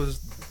corona numbers.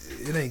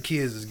 It ain't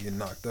kids that's getting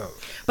knocked out.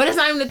 But it's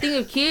not even the thing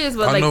of kids.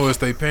 But I know it's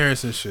their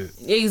parents and shit.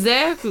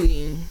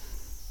 Exactly.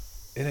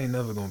 It ain't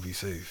never gonna be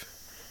safe.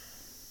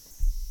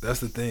 That's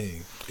the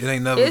thing. It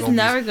ain't never. It's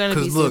never gonna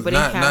be safe. Look, but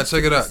not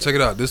check it out. Check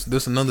it out.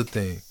 This another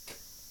thing.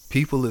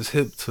 People is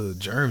hip to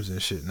germs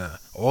and shit now.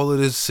 All of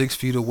this 6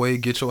 feet away.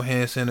 Get your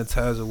hand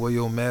sanitizer. Wear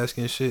your mask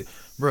and shit,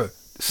 bruh.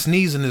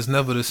 Sneezing is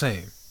never the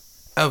same.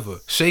 Ever.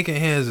 Shaking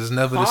hands is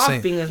never the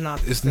same. Coughing is not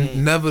the it's same. It's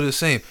never the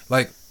same.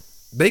 Like,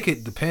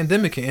 the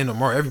pandemic can end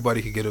tomorrow.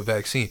 Everybody could get a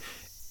vaccine.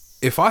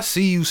 If I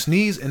see you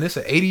sneeze and it's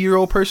an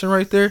 80-year-old person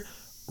right there,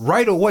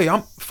 right away,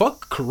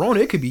 fuck Corona.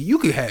 It could be, you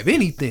could have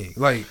anything.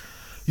 Like,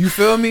 you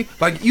feel me?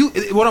 Like,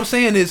 what I'm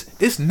saying is,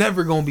 it's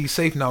never gonna be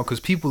safe now because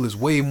people is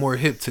way more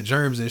hip to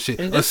germs and shit.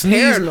 And a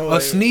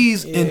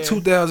sneeze in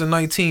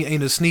 2019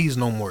 ain't a sneeze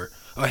no more.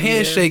 A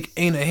handshake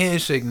ain't a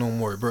handshake no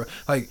more, bro.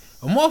 Like,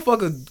 a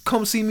motherfucker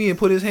come see me and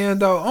put his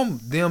hand out, I'm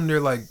damn near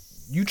like,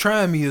 you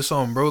trying me or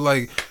something, bro.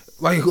 Like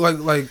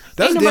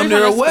that's damn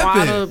near a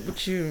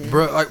weapon,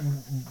 bro. Like,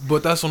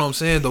 but that's what I'm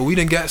saying though. We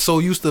done got so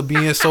used to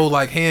being so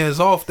like hands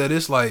off that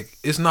it's like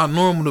it's not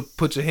normal to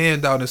put your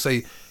hand out and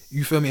say,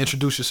 you feel me,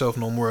 introduce yourself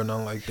no more or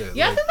nothing like that.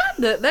 Yeah, like,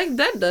 I think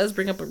that does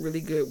bring up a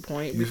really good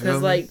point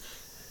because like,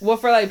 well,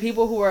 for like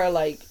people who are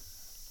like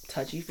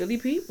touchy feely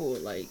people,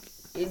 like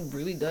it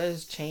really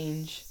does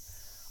change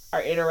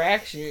our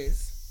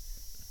interactions.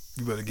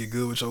 You better get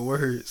good with your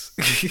words.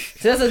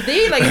 That's the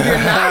thing. Like, if you're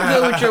not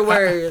good with your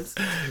words,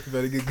 you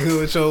better get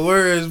good with your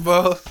words,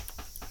 boss.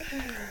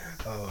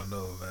 I don't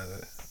know,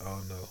 man. I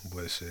don't know,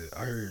 but shit,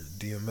 I heard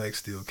DMX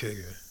still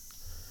kicking.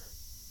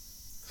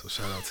 So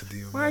shout out to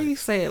DMX. Why are you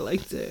saying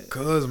like that?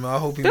 Cause man, I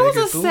hope he that make it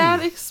was a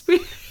sad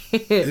experience.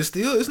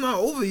 It's not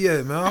over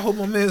yet, man. I hope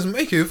my man's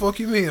make it. Fuck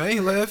you mean? I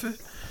ain't laughing.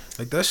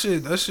 Like that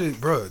shit,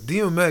 bro.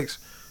 DMX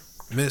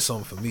meant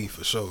something for me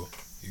for sure.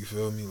 You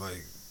feel me?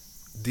 Like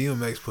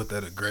DMX put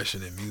that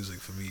aggression in music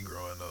for me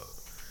growing up.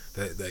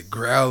 That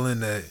growling,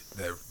 the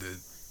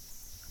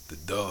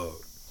dog.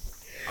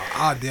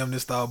 I damn near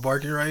start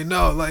barking right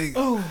now. Like,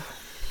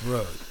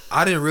 bro,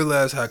 I didn't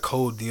realize how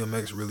cold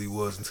DMX really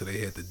was until they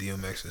had the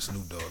DMX and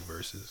Snoop Dogg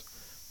verses.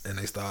 And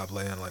they started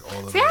playing like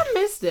all of See, I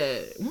missed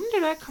that. When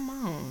did that come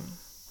on?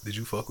 Did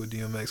you fuck with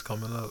DMX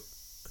coming up?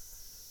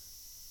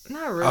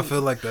 Not really. I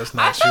feel like that's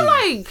not true. I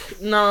feel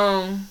like,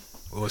 no.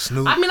 Or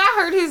Snoop? I mean, I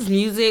heard his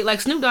music. Like,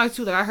 Snoop Dogg,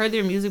 too. Like, I heard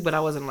their music, but I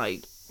wasn't,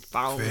 like,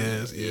 following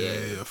fans?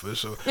 Yeah, for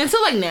sure.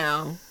 Until, like,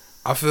 now.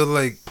 I feel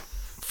like,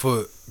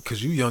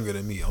 because you younger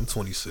than me. I'm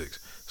 26.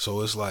 So,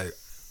 it's like,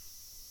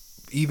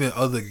 even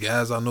other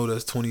guys I know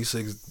that's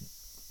 26,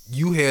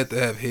 you had to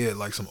have had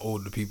like some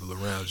older people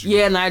around you.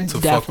 Yeah, and I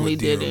definitely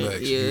did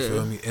it. Yeah. You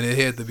feel me? And it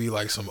had to be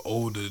like some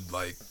older,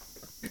 like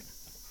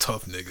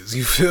tough niggas.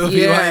 You feel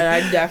me? Yeah,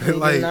 like, I definitely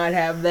like, did not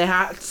have the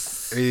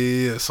hots.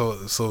 Yeah, so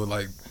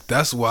like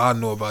that's why I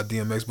know about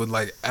DMX. But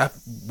like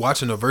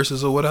watching the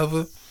verses or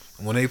whatever,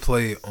 when they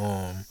play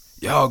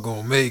y'all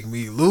gonna make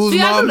me lose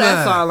my mind.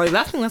 That song. Like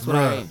that's what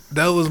I.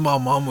 That was my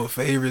mama's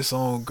favorite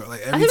song.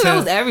 Like I think that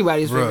was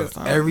everybody's favorite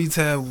song. Every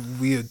time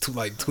we would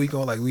like tweak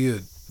on, like we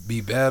would be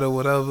bad or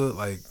whatever,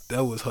 like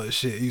that was her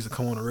shit. It used to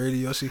come on the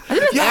radio. I think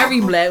that's every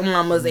black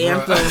mama's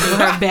anthem with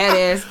her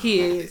badass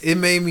kids. It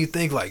made me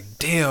think like,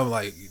 damn,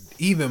 like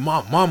even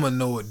my mama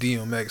know a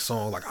DMX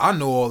song. Like I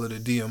know all of the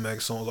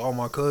DMX songs. All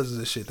my cousins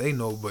and shit, they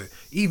know. But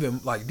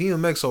even like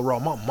DMX so raw,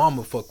 my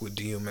mama fuck with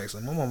DMX.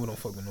 Like my mama don't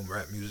fuck with no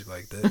rap music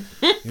like that.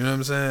 You know what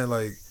I'm saying?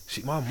 Like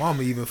my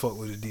mama even fuck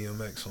with a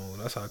DMX song.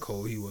 That's how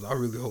cold he was. I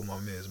really hope my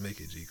man's make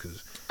it, G,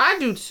 cause I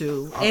do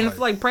too. And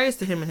like praise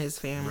to him and his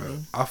family. Bro,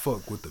 I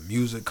fuck with the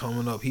music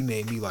coming up. He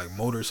made me like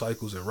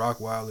motorcycles and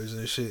Rockwilders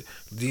and shit.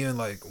 Then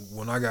like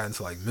when I got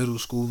into like middle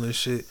school and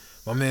shit,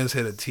 my man's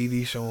had a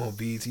TV show on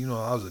BET. You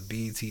know, I was a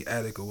BET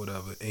addict or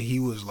whatever, and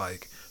he was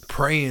like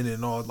praying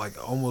and all, like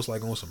almost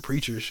like on some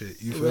preacher shit.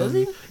 You feel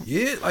me?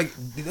 Yeah, like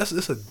this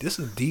a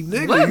deep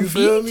nigga. What you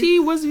feel BET me?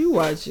 was you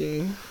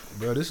watching?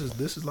 Bro, this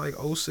is like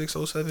 06,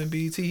 07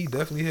 BET. He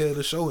definitely had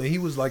a show, and he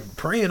was like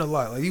praying a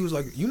lot. Like he was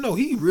like, you know,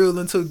 he real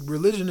into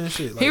religion and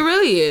shit. Like, he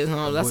really is.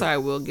 No, that's how I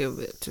will give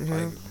it to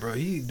him. Like, bro,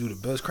 he do the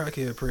best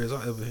crackhead prayers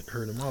I ever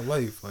heard in my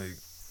life. Like,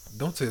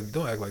 don't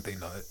act like they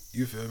not.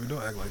 You feel me?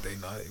 Don't act like they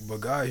not.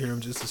 But God hear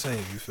him just the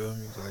same. You feel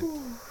me? Like,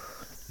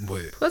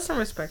 but put some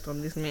respect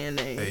on this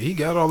man's name. Hey, he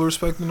got all the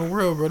respect in the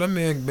world, bro. That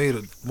man made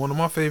one of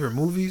my favorite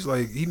movies.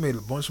 Like, he made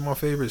a bunch of my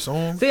favorite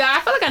songs. See,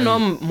 I feel like I know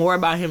more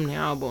about him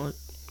now, but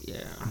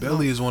yeah.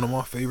 Belly is one of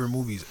my favorite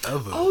movies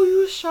ever. Oh,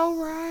 you so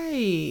right.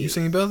 You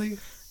seen Belly?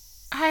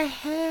 I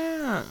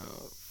have.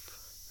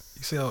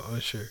 You see how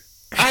unsure.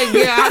 I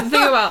have to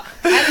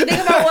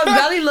think about what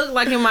Belly looked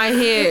like in my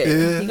head. Yeah.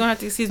 You're gonna have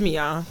to excuse me,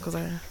 y'all, cause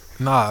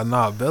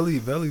Nah, Belly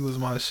was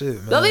my shit,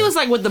 man. Belly was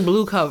like with the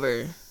blue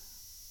cover.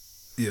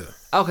 Yeah.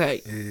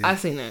 Okay, yeah. I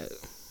seen that.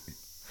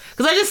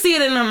 Cause I just see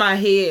it in my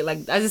head,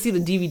 like I just see the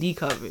DVD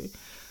cover.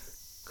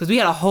 Cause we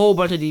had a whole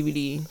bunch of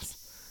DVDs.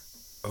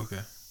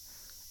 Okay.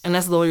 And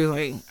that's the only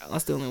way.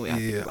 That's the only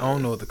way. I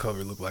don't know what the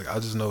cover looked like. I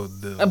just know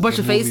a bunch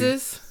of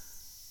faces.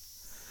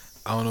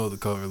 I don't know what the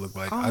cover looked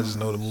like. I just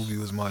know the movie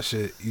was my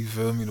shit. You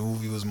feel me? The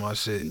movie was my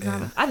shit.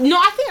 I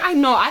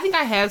think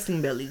I have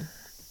seen Belly.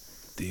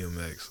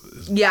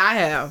 DMX. Yeah, I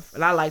have,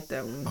 and I like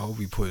that one. I hope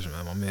he push,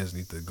 man. My man's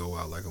need to go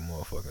out like a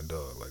motherfucking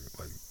dog, like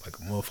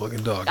a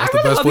motherfucking dog. That's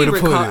the best way to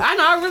put it. I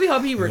know. I really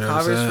hope he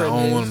recovers from this. I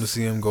don't want him to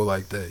see him go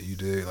like that. You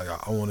dig? Like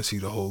I want to see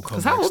the whole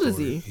comeback story. How old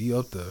story. is he? He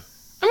up there.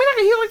 I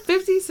mean, he like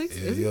 50, 60.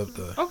 Yeah, he up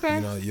there. Okay.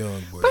 He's not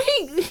young, but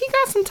he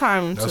got some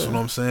time. That's what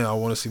I'm saying. I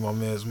want to see my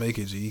man's make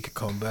it. He could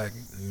come back.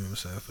 You know what I'm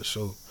saying, for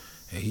sure.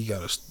 And he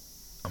got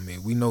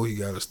we know he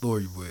got a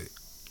story, but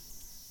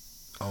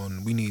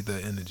we need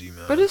that energy,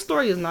 man. But his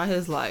story is not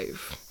his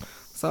life,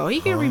 so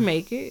he can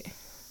remake it.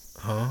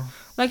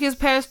 Like his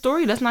past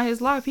story, that's not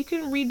his life. He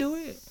can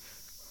redo it.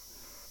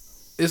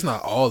 It's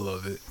not all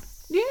of it.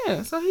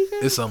 Yeah, so he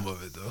can. It's some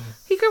of it though.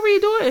 He could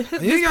redo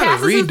it. You gotta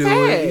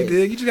redo it.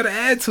 You just gotta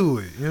add to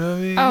it. You know what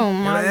I mean? Oh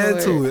my Lord.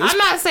 Add to it. I'm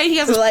not saying he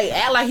has to like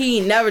act like he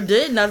never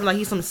did nothing, like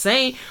he's some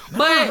saint.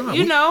 But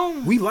you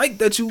know, we like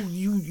that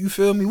you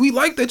feel me. We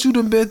like that you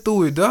done been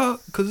through it, dog.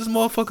 Cause this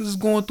motherfuckers is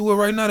going through it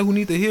right now. Who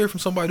need to hear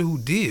from somebody who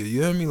did. You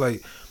know what I mean?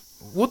 Like,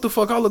 what the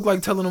fuck I look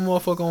like telling a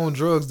motherfucker on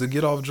drugs to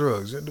get off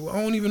drugs? I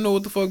don't even know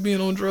what the fuck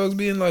being on drugs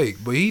being like,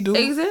 but he do.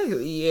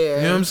 Exactly. Yeah.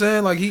 You know what I'm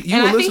saying? Like you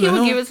and I think he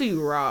would give it to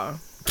you raw.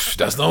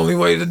 That's the only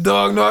way the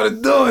dog know how to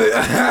do it.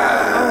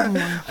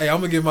 Hey, I'm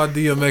gonna get my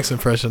DMX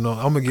impression on.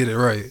 I'm gonna get it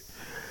right.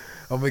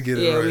 I'm gonna get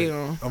it right.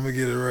 I'm gonna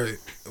get it right.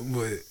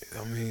 But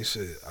I mean,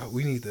 shit,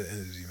 we need that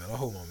energy, man. I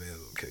hope my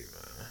man's okay,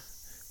 man.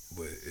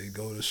 But it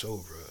go to show,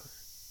 bro.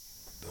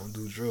 Don't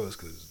do drugs,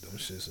 cause them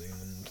shits ain't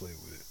nothing to play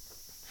with.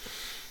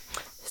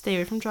 Stay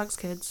away from drugs,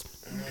 kids.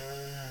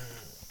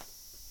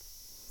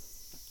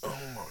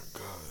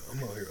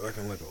 I'm out here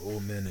acting like an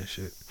old man and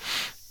shit.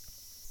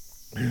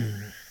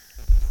 I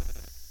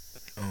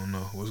don't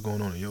know what's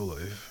going on in your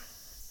life.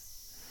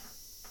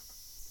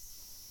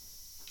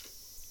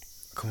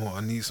 Come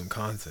on, I need some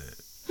content.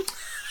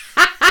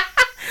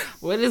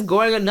 What is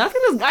going on?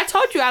 Nothing is. I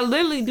told you, I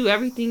literally do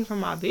everything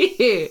from my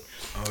bed.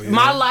 Oh, yeah?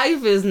 My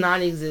life is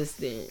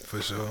non-existent.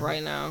 For sure.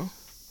 Right now.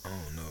 I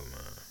don't know,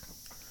 man.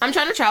 I'm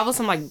trying to travel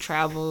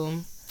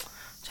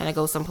trying to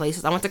go some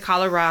places. I went to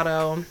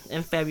Colorado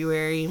in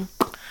February.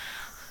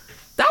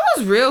 That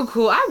was real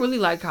cool. I really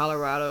like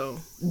Colorado.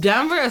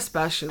 Denver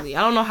especially.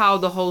 I don't know how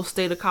the whole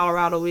state of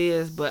Colorado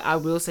is, but I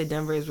will say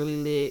Denver is really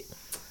lit.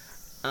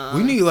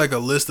 We need like a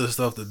list of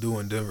stuff to do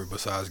in Denver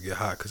besides get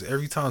hot, because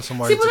every time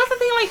somebody... See, but that's the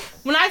thing, like,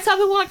 when I tell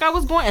people like I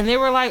was going, and they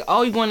were like,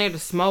 oh, you going there to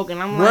smoke, and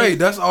I'm like... Right,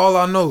 that's all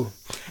I know.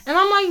 And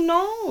I'm like,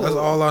 no. That's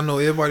all I know.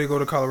 Everybody go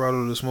to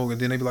Colorado to smoke,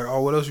 and then they be like,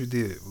 oh, what else you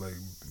did? Like,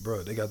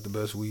 bro, they got the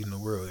best weed in the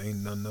world.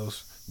 Ain't nothing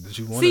else that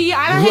you want to do. See,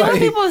 I hate when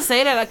people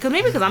say that, like,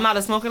 because I'm not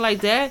a smoker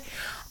like that,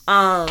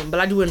 but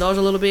I do indulge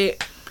a little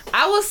bit.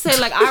 I would say,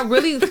 like, I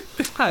really...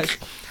 Hush.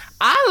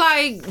 I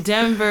like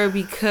Denver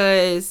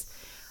because,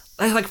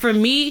 like for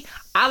me...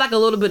 I like a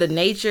little bit of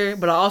nature,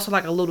 but I also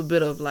like a little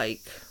bit of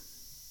like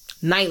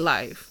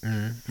nightlife.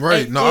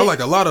 Right. I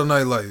like a lot of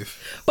nightlife.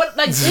 But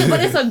but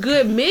it's a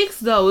good mix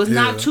though. It's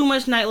not too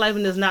much nightlife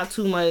and there's not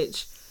too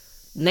much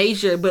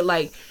nature. But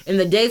like in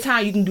the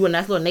daytime, you can do a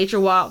nice little nature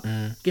walk.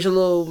 Get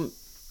your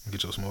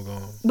smoke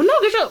on. But no,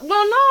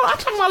 I'm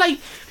talking about like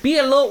being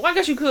a little. I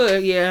guess you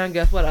could. Yeah, I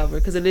guess whatever,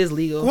 because it is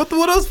legal. What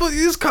else?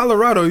 It's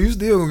Colorado. You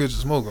still gonna get your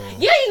smoke on.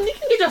 Yeah, you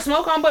can get your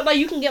smoke on, but like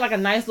you can get like a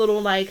nice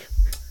little like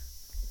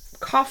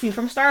coffee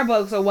from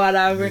Starbucks or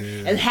whatever,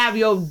 and have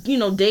your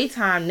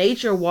daytime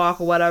nature walk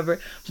or whatever.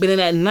 But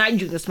then at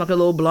night you can smoke a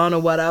little blunt or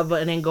whatever,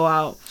 and then go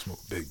out smoke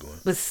a big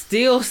blunt, but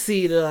still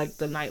see the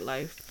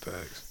nightlife.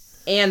 Facts.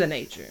 And the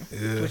nature,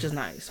 which is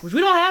nice, which we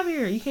don't have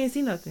here. You can't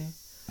see nothing.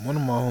 One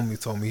of my homies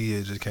told me he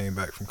had just came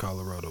back from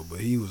Colorado, but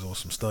he was on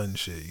some stunning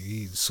shit.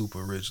 He's super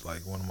rich,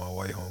 like one of my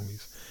white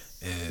homies.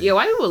 And yeah,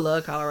 white people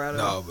love Colorado.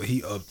 No, but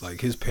he like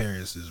his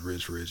parents is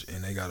rich,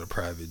 and they got a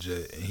private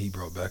jet, and he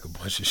brought back a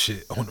bunch of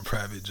shit on the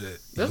private jet.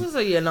 This is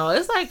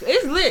it's like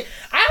it's lit.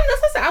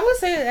 I would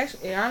say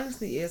it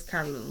honestly is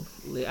kind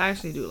of lit. I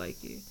actually do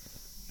like it.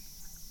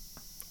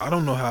 I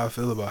don't know how I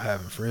feel about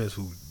having friends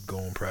who go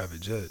on private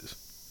jets.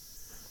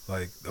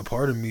 Like a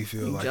part of me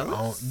feel like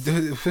jealous?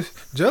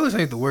 Jealous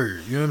ain't the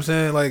word. You know what I'm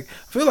saying? Like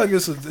I feel like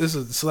it's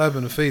a slap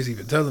in the face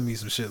even telling me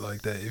some shit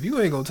like that. If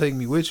you ain't gonna take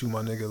me with you,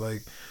 my nigga,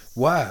 like.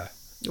 Why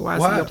is he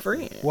your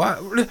friend? Why?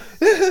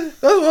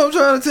 That's what I'm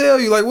trying to tell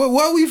you. Like,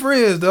 why we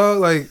friends, dog?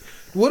 Like,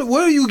 what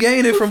are you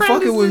gaining from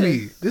fucking with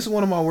me? This is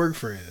one of my work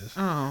friends.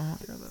 Oh.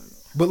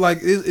 But like,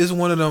 it's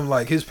one of them.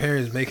 Like, his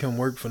parents make him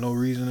work for no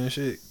reason and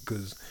shit.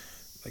 Cause,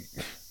 like,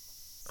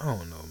 I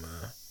don't know,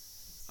 man.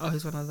 Oh,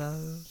 he's one of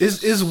those.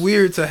 It's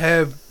weird to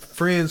have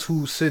friends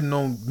who sitting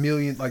on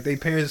millions. Like, they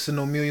parents sitting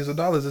on millions of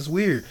dollars. It's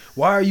weird.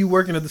 Why are you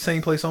working at the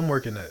same place I'm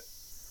working at?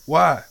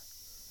 Why?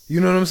 You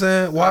know what I'm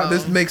saying? Why?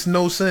 This makes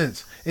no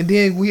sense. And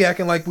then we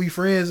acting like we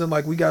friends and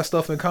like we got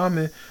stuff in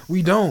common.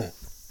 We don't.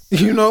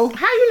 You know?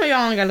 How you know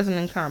y'all only got nothing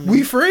in common?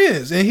 We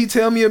friends. And he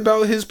tell me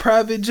about his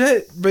private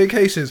jet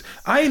vacations.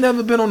 I ain't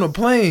never been on a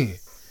plane.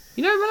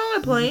 You never been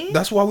on a plane?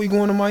 That's why we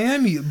going to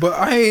Miami. But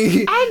I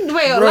ain't...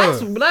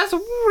 let's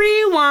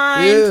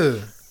rewind. Yeah.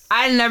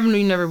 I never knew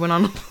you never went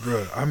on a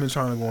plane. Bruh, I've been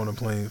trying to go on a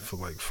plane for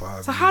like 5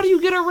 years. So how do you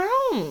get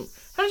around?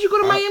 How did you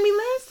go to Miami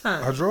last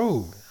time? I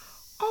drove.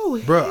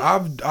 Oh, bro,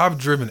 I've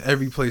driven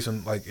every place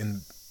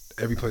in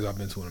every place I've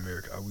been to in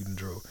America. We done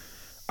drove.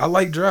 I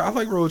like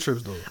road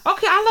trips though.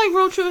 Okay, I like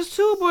road trips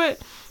too,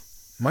 but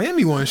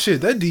Miami wasn't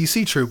shit. That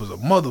DC trip was a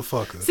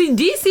motherfucker. See,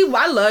 DC,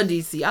 I love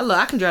DC.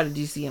 I can drive to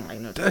DC and like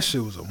no. That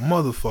shit was a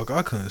motherfucker.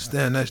 I couldn't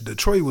stand that.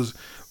 Detroit was.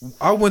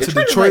 I went to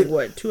Detroit. Detroit. Like,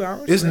 what, 2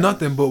 hours? It's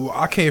nothing, but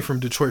I came from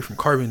Detroit from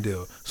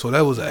Carbondale, so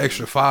that was an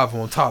extra 5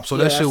 on top. So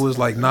that shit was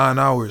like 9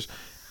 hours.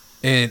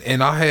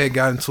 And I had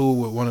gotten to it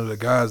with one of the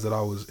guys that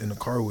I was in the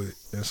car with,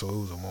 and so it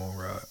was a long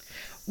ride.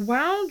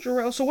 Wow,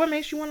 Jarrell. So what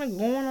makes you want to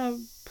go on a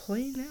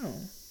plane now?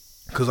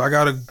 Cause I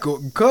gotta go.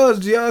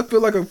 I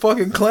feel like a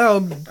fucking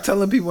clown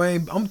telling people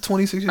I'm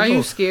 26 years old. Are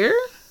you scared?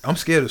 I'm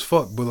scared as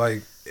fuck, but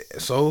like,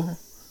 so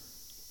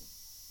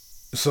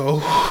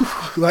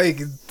like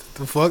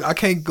the fuck. I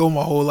can't go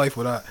my whole life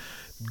without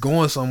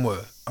going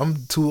somewhere.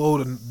 I'm too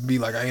old to be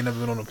like I ain't never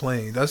been on a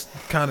plane. That's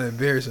kind of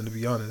embarrassing to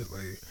be honest.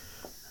 Like.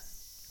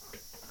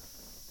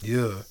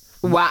 Yeah.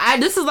 Wow,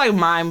 this is like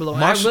mind blowing.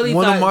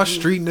 One of my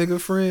street nigga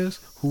friends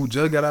who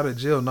just got out of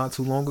jail not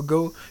too long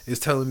ago is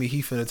telling me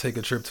he finna take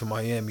a trip to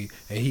Miami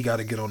and he got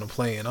to get on a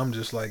plane. I'm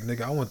just like,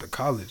 nigga, I went to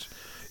college.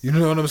 You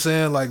know what I'm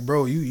saying? Like,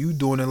 bro, you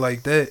doing it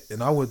like that,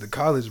 and I went to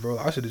college, bro.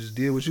 I should have just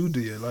did what you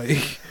did.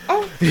 Like,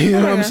 you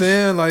know what I'm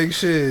saying? Like,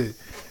 shit,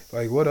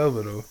 like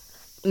whatever though.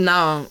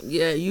 No,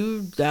 yeah,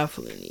 you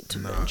definitely need to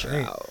venture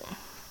out.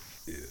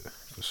 Yeah,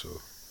 for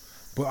sure.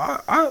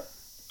 But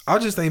I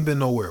just ain't been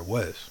nowhere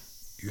west.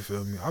 You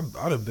feel me?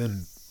 I'd have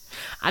been.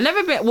 I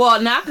never been.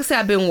 Well, now I can say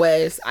I've been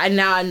west. I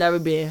never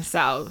been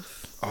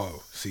south.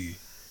 Oh, see,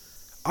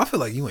 I feel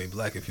like you ain't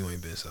black if you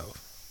ain't been South.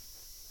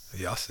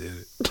 Yeah, I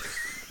said it.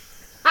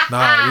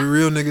 Nah,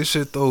 real nigga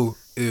shit though.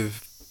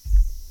 If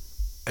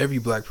every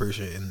black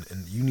person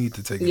and you need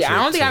to take a trip. I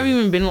don't think I've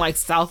even been like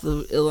south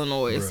of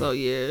Illinois. Bruh. So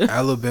yeah,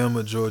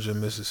 Alabama, Georgia,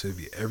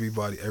 Mississippi. Every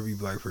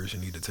black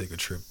person need to take a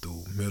trip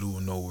through middle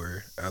of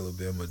nowhere,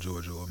 Alabama,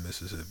 Georgia, or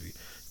Mississippi.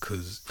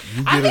 Cause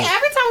I think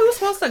every time we were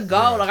supposed to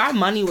go, like our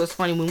money was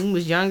funny when we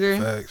was younger.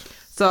 Facts.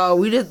 So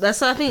we just that's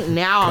what I think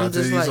now. I'm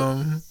just like,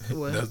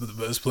 that's the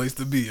best place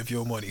to be if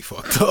your money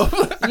fucked up.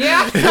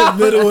 Yeah,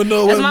 middle of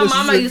nowhere. As my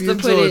mama used to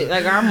put it,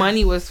 like our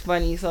money was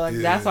funny, so like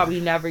that's why we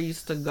never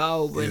used to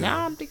go. But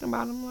now I'm thinking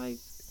about it, I'm like,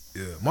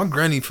 yeah, my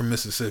granny from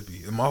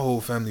Mississippi and my whole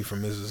family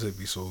from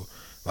Mississippi. So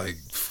like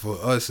for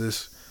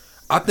us,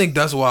 I think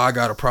that's why I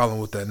got a problem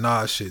with that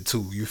Nas shit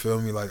too. You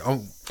feel me? Like that's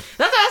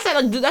what I said.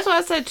 Like, that's what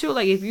I said too.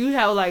 Like if you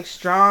have like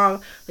strong,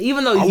 like,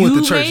 even though I went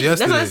to church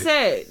yesterday. That's what I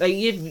said. Like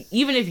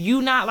even if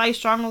you not like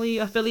strongly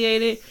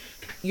affiliated,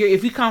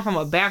 if you come from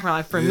a background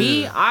like for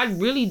me, I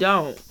really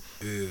don't.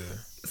 Yeah.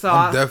 So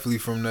I'm definitely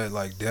from that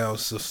like down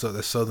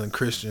that Southern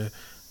Christian,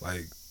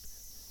 like.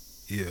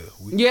 Yeah.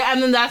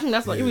 And then I think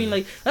that's like I mean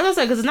like that's what I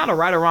said because it's not a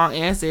right or wrong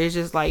answer. It's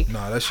just like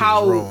that shit is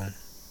wrong.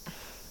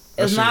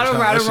 It's not a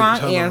right or wrong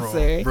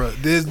answer, bro.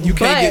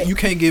 You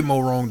can't get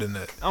more wrong than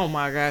that. Oh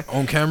my god,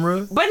 on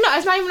camera. But no,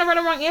 it's not even a right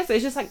or wrong answer.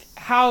 It's just like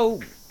how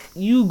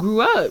you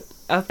grew up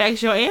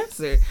affects your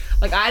answer.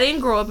 Like I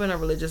didn't grow up in a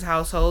religious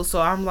household, so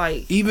I'm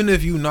like, even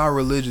if you not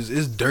religious,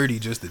 it's dirty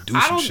just to do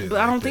some shit.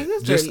 I don't think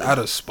it's dirty. Just out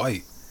of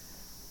spite.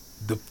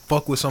 The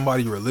fuck with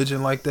somebody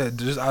religion like that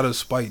just out of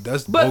spite.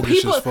 That's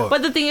bogus as fuck.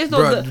 But the thing is though,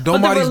 bruh,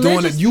 nobody's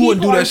doing it. You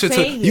wouldn't do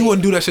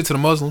that shit to the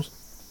Muslims.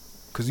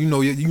 Cause you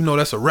know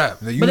that's a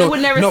rap. They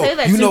would never say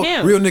that to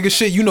him. Real nigga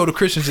shit. You know the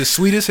Christians is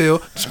sweet as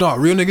hell. Stop.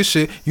 Real nigga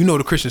shit. You know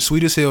the Christians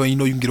sweet as hell, and you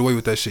know you can get away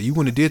with that shit. You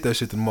wouldn't have did that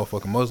shit to the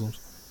motherfucking Muslims.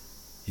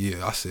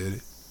 Yeah, I said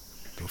it.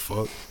 The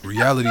fuck?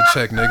 Reality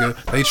check,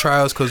 nigga. They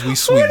try us cause we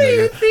sweet,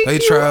 nigga. They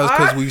try us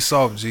cause we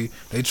soft, G.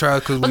 They try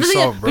us cause we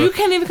soft, bro. But you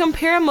can't even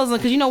compare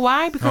Muslims, cause you know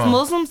why? Because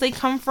Muslims, they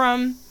come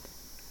from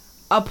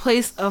a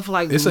place of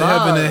like it's love.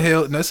 A heaven and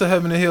hell. That's a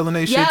heaven and hell in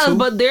they shit too. Yeah,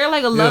 but they're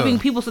like a loving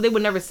people, so they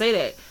would never say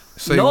that.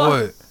 Say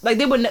what? Like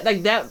they would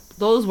like that.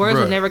 Those words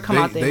would never come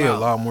out their mouth. They a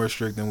lot more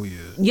strict than we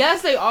is.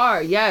 Yes, they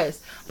are.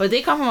 Yes, but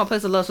they come from a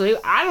place of love, so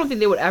I don't think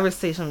they would ever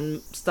say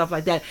some stuff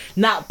like that.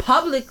 Not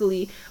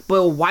publicly,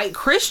 but white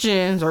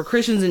Christians or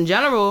Christians in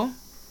general,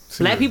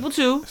 black people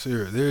too.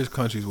 Sira, there's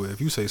countries where if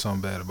you say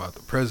something bad about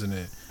the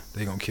president,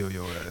 they gonna kill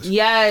your ass.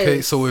 Yes.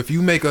 Okay, so if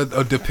you make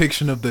a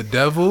depiction of the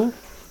devil,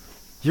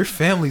 your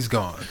family's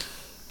gone.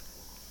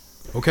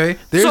 Okay,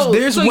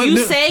 there's women.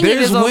 You saying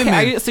it is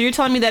okay? So you're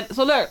telling me that?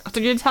 So look,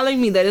 so you're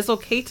telling me that it's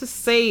okay to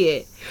say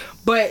it,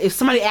 but if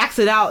somebody acts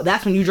it out,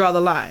 that's when you draw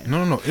the line.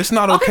 No, it's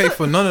not okay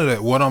for none of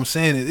that. What I'm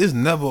saying is, it's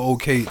never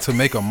okay to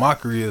make a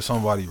mockery of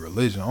somebody's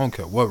religion. I don't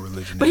care what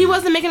religion. But he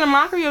wasn't making a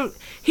mockery of.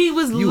 He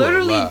was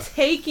literally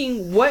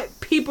taking what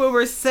people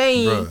were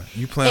saying. Bruh,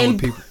 you playing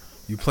with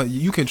people.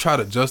 You can try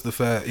to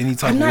justify any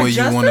type of way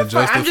you want to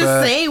justify. I'm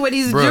just saying what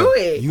he's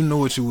doing. You know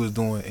what you was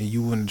doing, and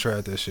you wouldn't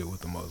try that shit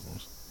with the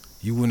Muslims.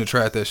 You wouldn't have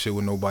tried that shit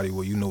with nobody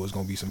where you know it's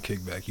gonna be some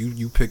kickback.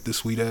 You picked the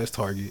sweet ass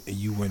target and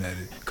you went at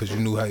it because you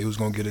knew how it was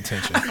gonna get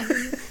attention.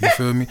 You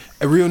feel me?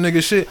 A real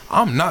nigga shit.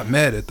 I'm not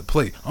mad at the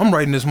play. I'm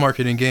writing this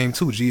marketing game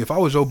too, G. If I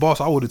was your boss,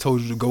 I would have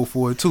told you to go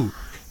for it too.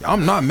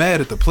 I'm not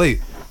mad at the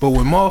play, but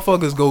when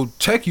motherfuckers go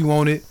check you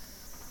on it,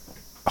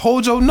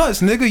 hold your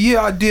nuts, nigga.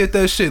 Yeah, I did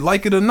that shit,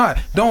 like it or not.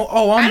 I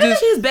don't think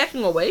he's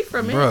backing away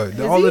from it.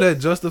 Bruh, of that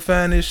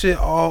justifying this shit.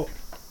 I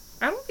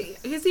don't think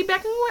is he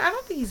backing away. I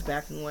don't think he's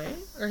backing away,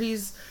 or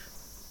he's.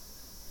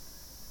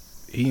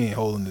 He ain't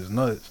holding his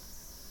nuts.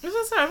 That's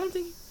what I said. I don't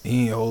think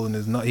he ain't holding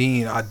his nuts.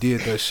 He ain't. I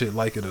did that shit,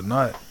 like it or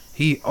not.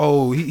 He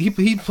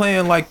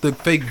playing like the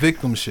fake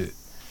victim shit.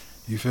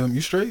 You feel me?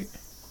 You straight?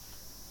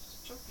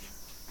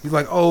 He's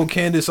like, oh,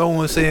 Candace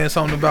Owens saying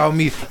something about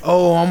me.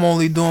 Oh, I'm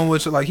only doing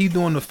what you like. He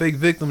doing the fake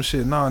victim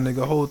shit. Nah,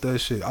 nigga, hold that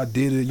shit. I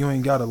did it. You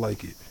ain't gotta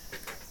like it.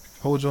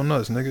 Hold your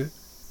nuts, nigga.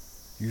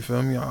 You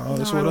feel me?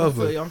 It's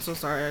whatever. I'm so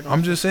sorry.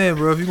 I'm just saying,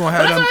 bro. If you gonna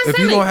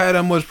have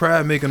that much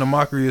pride making a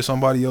mockery of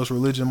somebody else's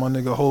religion, my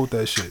nigga, hold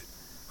that shit.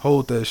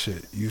 Hold that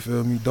shit. You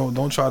feel me?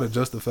 Don't try to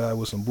justify it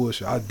with some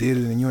bullshit. I did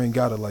it and you ain't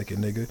gotta like it,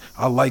 nigga.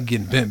 I like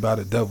getting bent by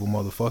the devil,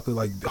 motherfucker.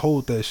 Like,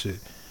 hold that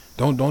shit.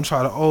 Don't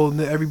try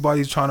to.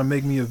 Everybody's trying to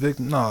make me a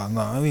victim. Nah.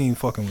 I ain't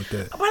fucking with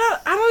that. But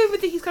I don't even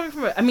think he's coming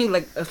from it. I mean,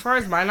 like, as far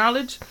as my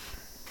knowledge,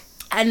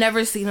 I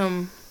never seen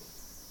him.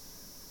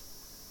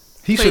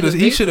 He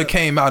should have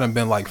came out and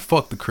been like,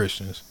 fuck the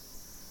Christians.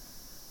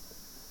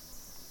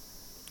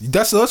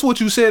 That's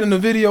what you said in the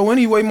video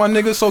anyway, my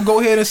nigga. So go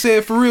ahead and say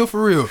it for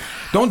real.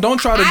 Don't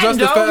try to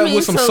justify it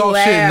with some soft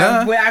shit,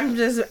 nah. But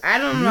I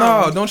don't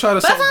know. No, don't try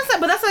to. But that's what I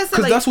said.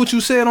 Because like, that's what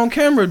you said on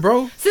camera,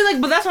 bro. See, like,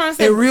 but that's what I'm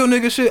saying. And real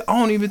nigga shit, I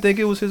don't even think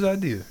it was his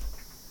idea.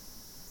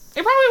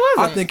 It probably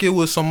wasn't. I think it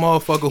was some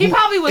motherfucker. He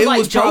probably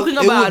was joking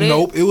about it.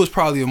 Nope, it was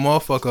probably a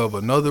motherfucker of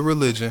another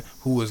religion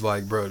who was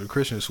like, bro, the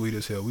Christians sweet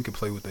as hell. We could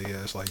play with their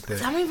ass like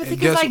that. I don't even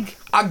think it's like.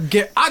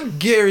 I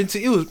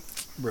guarantee it was,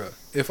 bro.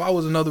 if I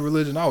was another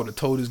religion, I would have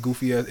told this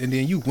goofy ass. And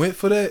then you went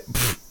for that.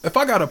 If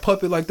I got a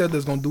puppet like that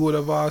that's gonna do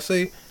whatever I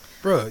say,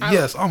 bruh,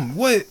 yes, I'm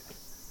what?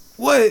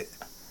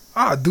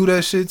 I do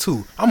that shit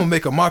too. I'm gonna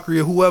make a mockery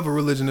of whoever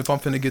religion if I'm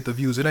finna get the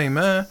views. It ain't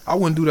mine. I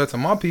wouldn't do that to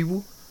my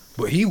people,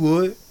 but he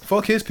would.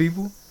 Fuck his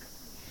people,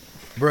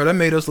 bruh. That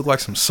made us look like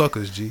some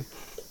suckers, G.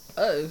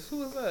 Us? Who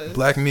was us?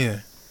 Black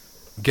men,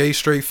 gay,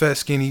 straight, fat,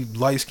 skinny,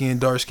 light skin,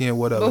 dark skin,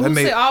 whatever. But who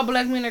said all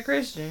black men are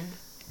Christian?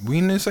 We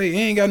didn't say it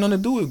ain't got nothing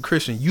to do with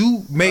Christian.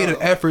 You made an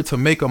effort to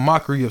make a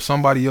mockery of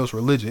somebody else's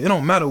religion. It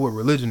don't matter what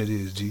religion it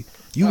is, G.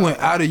 You went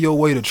out of your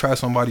way to try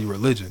somebody's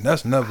religion.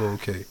 That's never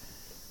okay.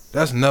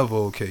 That's never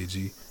okay,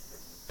 G.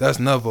 That's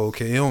never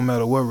okay. It don't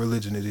matter what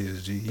religion it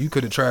is, G. You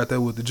could have tried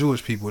that with the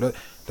Jewish people.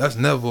 That's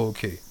never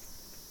okay.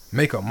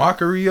 Make a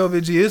mockery of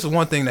it, G. It's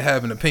one thing to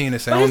have an opinion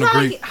and say, I don't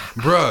agree.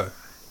 Bruh,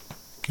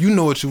 you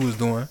know what you was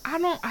doing. I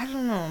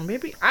don't know.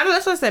 Maybe,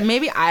 that's what I said.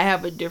 Maybe I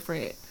have a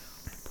different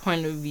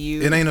point of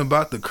view. It ain't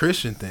about the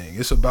Christian thing.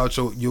 It's about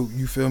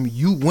you feel me?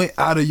 You went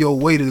out of your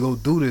way to go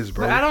do this,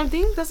 bro. But I don't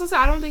think, that's what I said.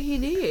 I don't think he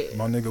did.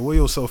 My nigga, where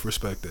your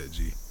self-respect at,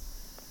 G?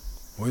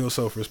 Where your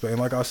self-respect?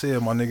 And like I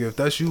said, my nigga, if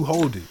that's you,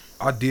 hold it.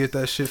 I did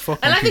that shit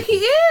fucking And I think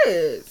people. he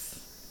is.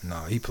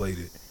 Nah, he played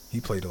it.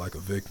 He played it like a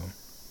victim.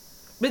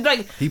 But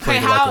like, he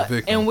played it like a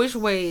victim. In which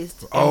ways?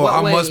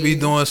 Must be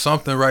doing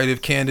something right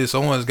if Candace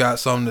Owens got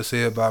something to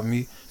say about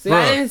me. See, bruh,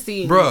 I didn't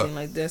see anything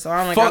like this. So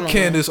I'm like, fuck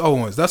Candace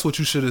Owens. That's what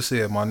you should have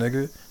said, my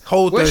nigga.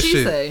 Hold that shit.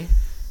 What she say?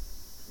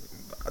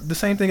 The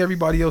same thing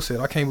everybody else said.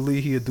 I can't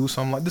believe he'd do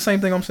something like the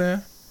same thing I'm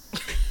saying.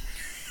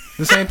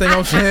 The same thing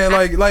I'm saying.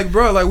 Like,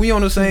 bro, like we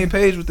on the same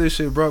page with this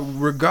shit, bro.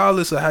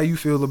 Regardless of how you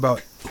feel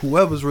about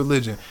whoever's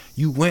religion,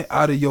 you went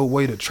out of your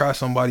way to try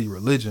somebody's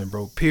religion,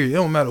 bro. Period. It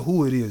don't matter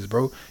who it is,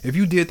 bro. If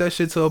you did that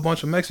shit to a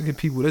bunch of Mexican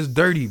people, that's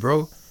dirty,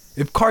 bro.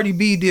 If Cardi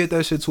B did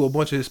that shit to a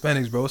bunch of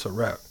Hispanics, bro, it's a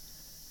wrap.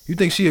 You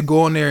think she'd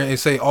go in there and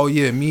say, oh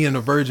yeah, me and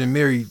the Virgin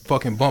Mary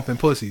fucking bumping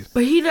pussies?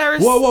 But he never...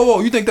 Whoa.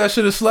 You think that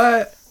shit is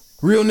slide?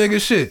 Real nigga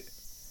shit.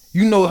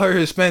 You know her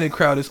Hispanic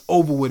crowd is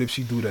over with if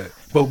she do that.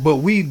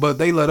 But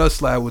they let us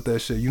slide with that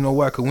shit. You know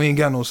why? Cause we ain't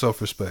got no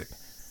self-respect.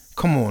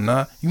 Come on,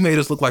 nah. You made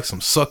us look like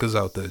some suckers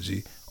out there,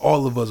 G.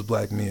 All of us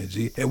black men,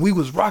 G. And we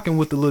was rocking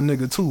with the little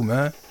nigga too,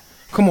 man.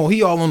 Come on,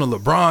 he all on the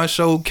LeBron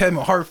show, Kevin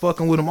Hart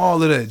fucking with him,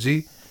 all of that,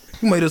 G.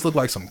 You made us look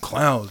like some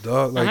clowns,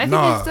 dog. Like, and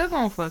I think he's still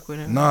gonna fuck with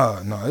him.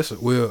 Nah.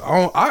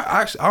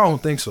 I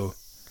don't think so.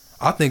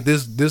 I think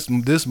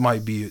this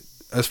might be it.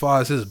 As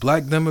far as his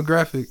black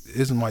demographic,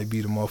 this might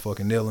be the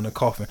motherfucking nail in the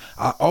coffin.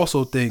 I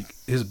also think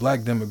his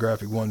black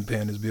demographic wasn't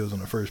paying his bills in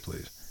the first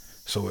place,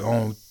 so I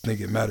don't think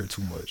it mattered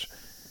too much.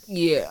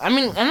 Yeah, I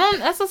mean,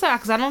 that's so sad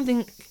because I don't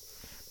think.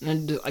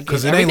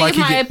 Because it ain't like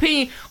my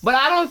opinion, but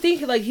I don't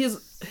think like his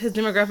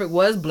demographic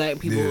was black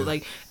people. Yeah.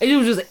 Like it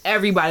was just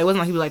everybody. It wasn't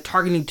like he was like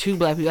targeting two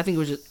black people. I think it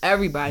was just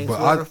everybody.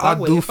 But so I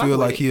do feel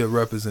like he a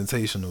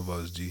representation of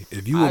us, G.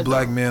 If you a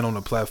black man on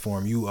the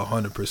platform, you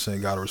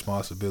 100% got a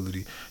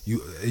responsibility.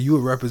 You a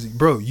represent,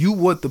 bro. You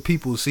what the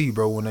people see,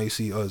 bro, when they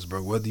see us,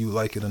 bro. Whether you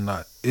like it or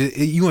not,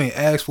 you ain't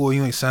asked for it,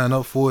 you ain't signed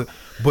up for it,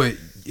 but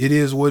it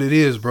is what it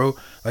is, bro.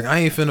 Like I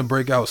ain't finna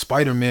break out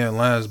Spider-Man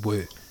lines,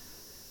 but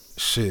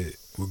shit.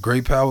 With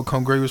great power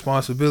come great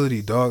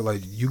responsibility, dog.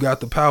 Like you got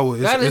the power.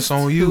 It's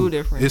on you.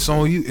 It's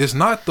on you. It's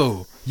not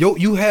though.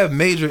 You have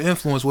major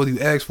influence whether you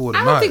ask for it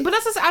or not. I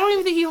don't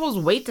even think he holds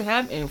weight to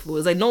have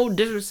influence. Like no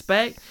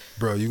disrespect.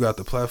 Bro, you got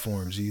the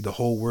platform, G. The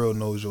whole world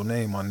knows your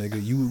name, my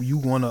nigga. You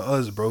one of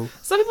us, bro.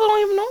 Some people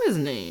don't even know his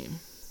name.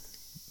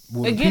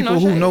 Well, again, people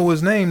who know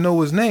his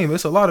name.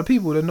 It's a lot of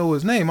people that know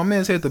his name. My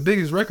man's had the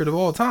biggest record of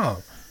all time.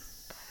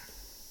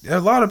 A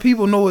lot of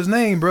people know his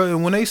name, bro,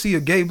 and when they see a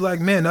gay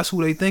black man, that's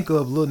who they think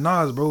of, Lil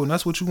Nas, bro, and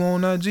that's what you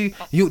want on G.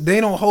 They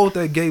don't hold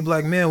that gay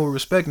black man with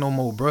respect no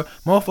more, bro.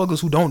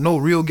 Motherfuckers who don't know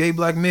real gay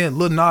black men,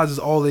 Lil Nas is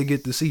all they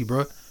get to see,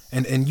 bro.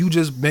 And you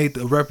just made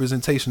the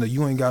representation that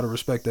you ain't gotta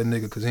respect that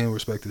nigga because he ain't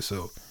respect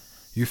himself.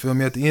 You feel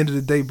me? At the end of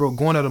the day, bro,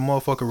 going at a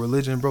motherfucker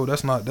religion, bro,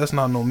 that's not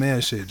no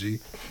man shit, G.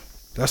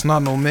 That's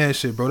not no man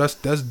shit, bro. That's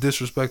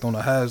disrespect on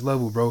the highest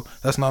level, bro.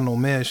 That's not no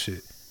man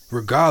shit.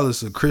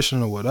 Regardless of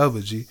Christian or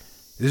whatever, G.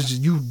 It's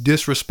just you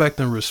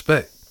disrespecting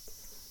respect.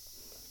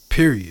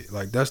 Period.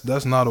 Like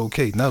that's not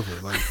okay. Never.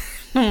 Like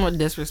no more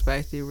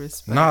disrespecting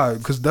respect. Nah,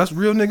 cause that's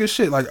real nigga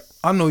shit. Like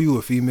I know you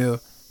a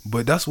female,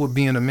 but that's what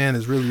being a man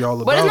is really all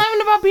about. But it's not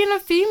even about being a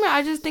female.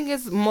 I just think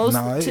it's most.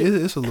 Nah,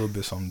 it's a little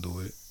bit something to do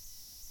with it.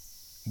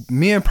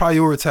 Men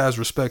prioritize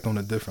respect on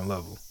a different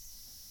level.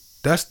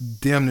 That's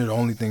damn near the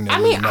only thing that.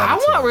 I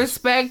want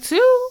respect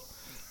too.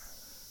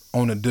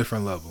 On a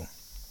different level.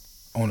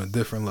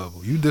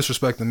 You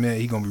disrespect a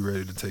man, he gonna be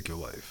ready to take your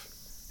life.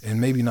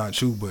 And maybe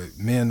not you, but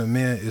man to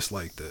man, it's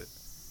like that.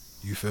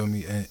 You feel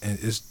me? And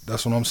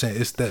that's what I'm saying.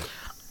 It's that.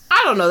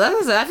 I don't know.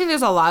 I think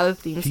there's a lot of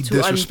things he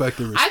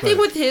disrespected respect. I think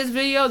with his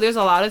video, there's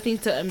a lot of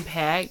things to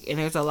unpack, and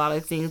there's a lot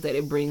of things that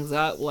it brings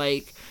up,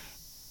 like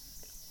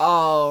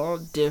all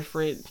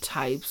different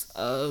types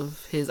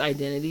of his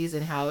identities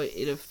and how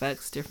it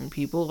affects different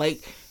people.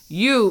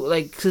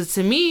 Because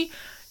to me,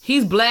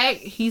 he's black,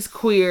 he's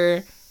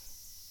queer.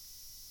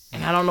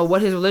 And I don't know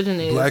what his religion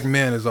is. Black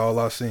man is all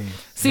I seen.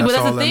 See, but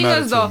that's the thing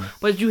is though.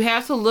 But you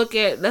have to look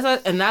at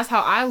that's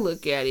how I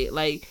look at it.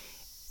 Like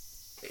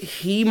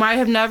he might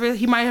have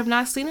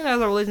not seen it as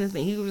a religion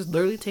thing. He was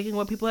literally taking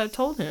what people had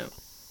told him.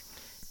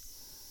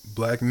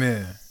 Black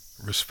man,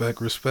 respect.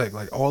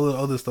 Like all the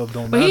other stuff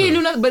don't matter. But he didn't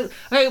do nothing. But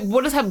like,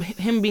 what does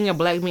him being a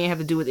black man have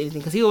to do with anything?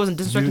 Because he wasn't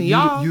disrespecting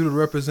y'all. You the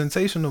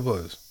representation of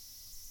us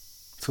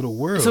to the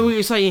world. So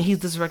you're saying he's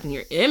disrespecting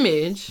your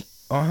image?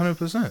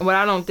 100%. But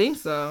I don't think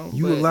so.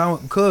 You allow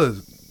it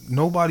because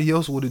nobody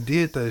else would have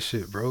did that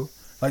shit, bro.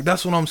 Like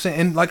that's what I'm saying.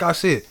 And like I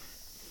said,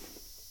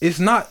 it's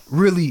not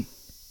really.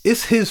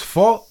 It's his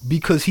fault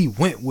because he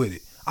went with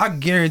it. I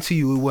guarantee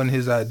you it wasn't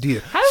his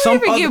idea. How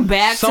did we ever get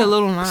back to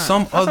Lil Nas?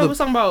 Some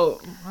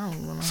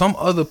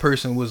other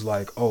person was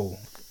like, "Oh,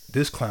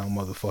 this clown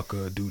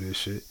motherfucker do this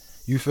shit."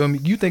 You feel me?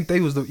 You think he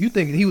was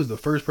the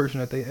first person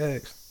that they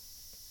asked?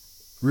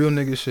 Real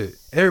nigga shit.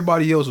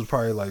 Everybody else was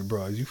probably like,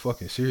 "Bro, are you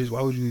fucking serious?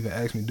 Why would you even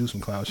ask me to do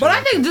some clown shit?" But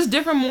I think just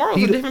different morals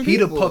for different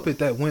people. He the puppet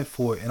that went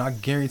for it, and I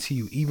guarantee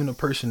you, even the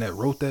person that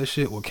wrote that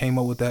shit or came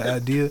up with that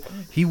idea,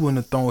 he wouldn't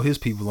have thrown his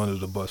people under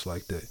the bus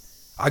like that.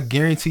 I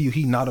guarantee you,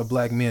 he not a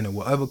black man, and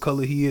whatever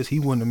color he is, he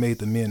wouldn't have made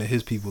the men of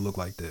his people look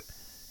like that.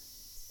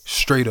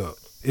 Straight up.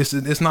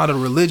 It's not a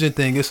religion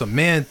thing. It's a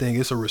man thing.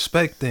 It's a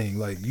respect thing.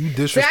 Like you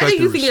disrespect. I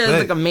think you think it's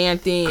like a man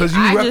thing because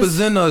you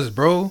represent us,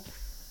 bro.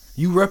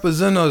 You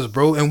represent us,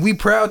 bro, and we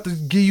proud to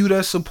give you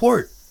that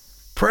support.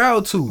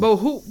 Proud to.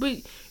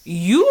 But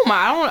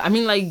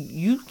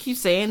you keep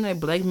saying that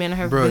black men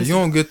have. Bro, you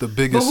don't get the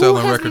biggest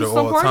selling record of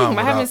all time.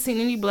 I haven't seen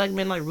any black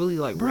men like really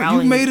like. Bro,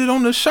 rallying. You made it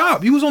on the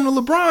shop. You was on the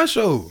LeBron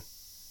show.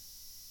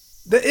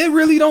 It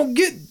really don't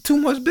get too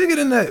much bigger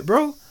than that,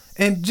 bro.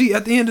 And G,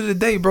 at the end of the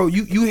day, bro,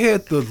 you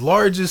had the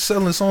largest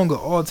selling song of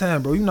all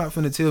time, bro. You not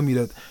finna tell me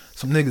that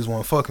some niggas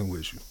weren't fucking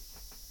with you.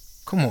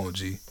 Come on,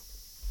 G.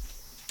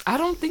 I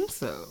don't think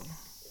so.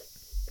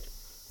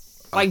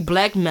 Like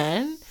black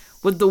men,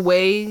 with the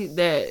way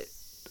that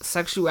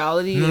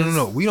sexuality is...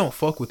 No. We don't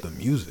fuck with the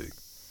music.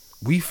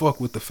 We fuck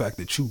with the fact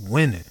that you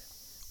winning.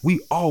 We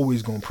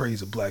always gonna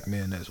praise a black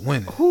man that's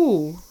winning.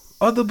 Who?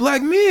 Other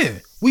black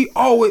men. We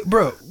always...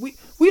 Bro,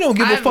 we don't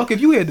give a fuck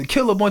if you had to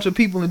kill a bunch of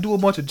people and do a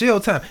bunch of jail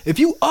time. If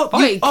you up,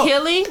 you up.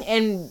 Killing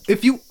and...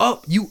 If you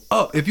up, you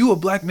up. If you a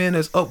black man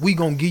that's up, we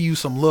gonna give you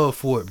some love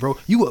for it, bro.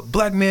 You a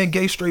black man,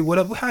 gay, straight,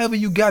 whatever. However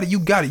you got it, you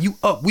got it. You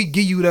up. We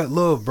give you that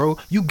love, bro.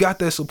 You got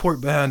that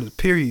support behind it,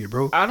 period,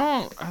 bro. I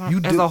don't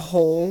as a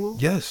whole.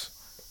 Yes.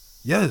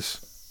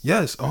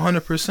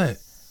 100%.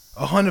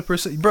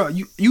 100%, bro.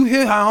 You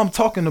hear how I'm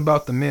talking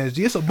about the man?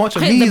 G? It's a bunch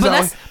of me's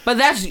out here. But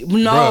that's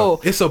no.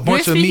 Bruh, it's a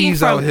bunch of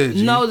me's out here.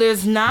 G. No,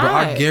 there's not. Bro,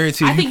 I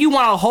guarantee. I think you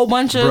want a whole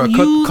bunch of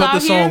you. Cut the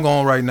song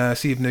on right now and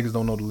see if niggas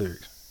don't know the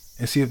lyrics,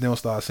 and see if they don't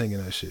start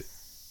singing that shit.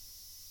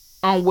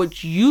 On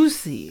what you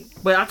see,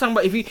 but I'm talking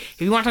about if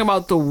you want to talk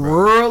about the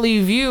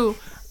worldly view,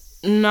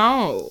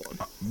 no.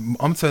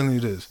 I'm telling you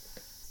this.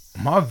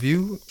 My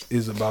view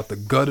is about the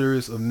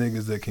gutters of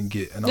niggas that can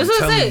get, and I'm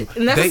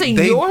telling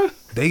you,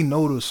 they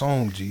know the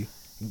song, G.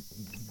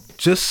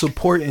 Just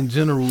support in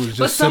general is just.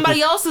 But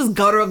somebody else's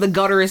gutter of the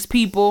gutterest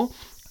people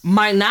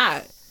might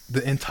not.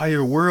 The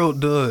entire world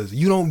does.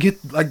 You don't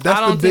get like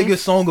that's the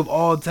biggest song of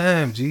all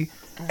time, G.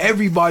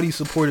 Everybody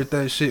supported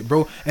that shit,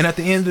 bro. And at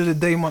the end of the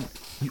day,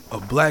 you a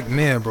black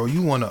man, bro.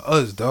 You one of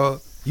us,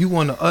 dog. You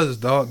one of us,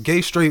 dog.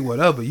 Gay, straight,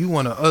 whatever. You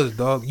one of us,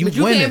 dog. But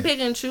you winning. can't pick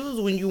and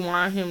choose when you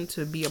want him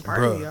to be a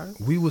part of y'all.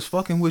 We was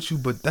fucking with you,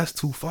 but that's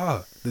too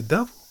far. The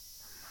devil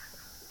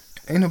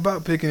ain't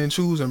about picking and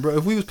choosing, bro.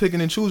 If we was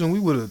picking and choosing, we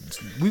would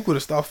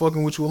have stopped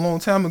fucking with you a long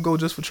time ago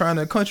just for trying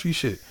that country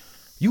shit.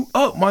 You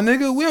up, my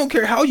nigga. We don't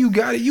care how you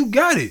got it. You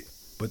got it.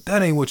 But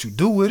that ain't what you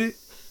do with it.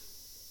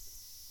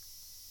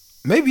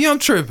 Maybe I'm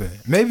tripping.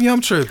 I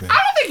don't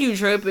think you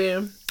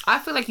tripping. I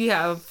feel like you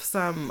have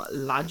some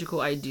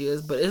logical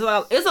ideas, but it's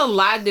a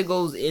lot that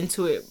goes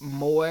into it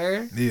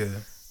more. Yeah.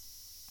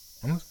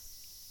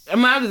 I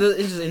mean,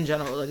 it's just in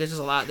general. Like, it's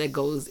just a lot that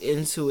goes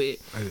into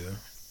it.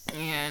 Yeah.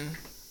 And,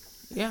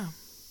 yeah.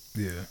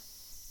 Yeah.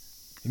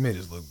 He made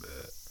us look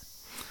bad.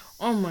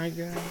 Oh, my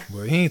God.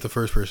 But he ain't the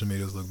first person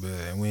made us look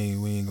bad. And we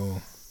ain't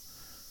gonna...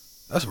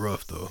 That's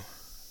rough, though.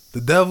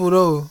 The devil,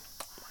 though...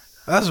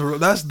 That's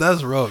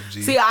rough,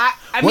 G. See,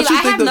 I mean, I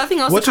have nothing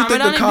else to comment on. What you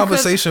think the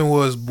conversation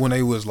was when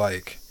they was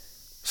like,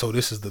 so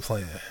this is the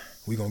plan.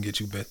 We gonna get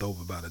you bent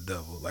over by the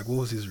devil. Like, what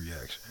was his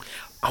reaction?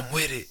 I'm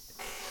with it.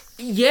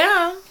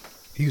 Yeah.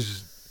 He was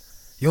just,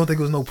 you don't think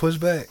there was no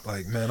pushback?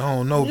 Like, man, I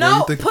don't know, bro. No,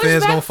 you think the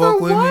fans gonna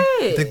fuck with what?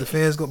 me? You think the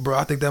fans gonna, bro,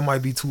 I think that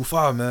might be too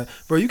far, man.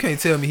 Bro, you can't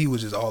tell me he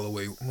was just all the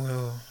way,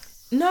 well.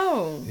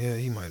 No. Yeah,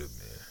 he might have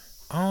been.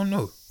 I don't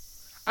know.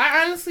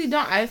 I honestly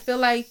don't. I feel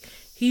like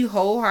he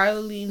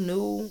wholeheartedly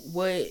knew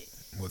what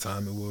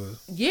time it was.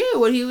 Yeah,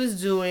 what he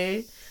was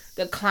doing,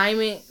 the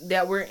climate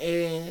that we're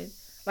in.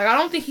 Like, I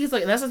don't think he's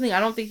like. That's the thing. I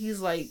don't think he's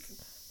like.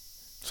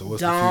 So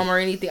what's dumb or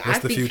anything. What's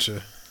the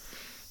future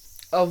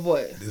of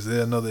what? Is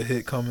there another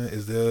hit coming? Or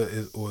is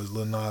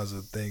Lil Nas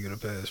a thing of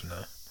the past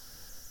now?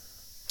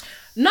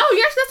 No,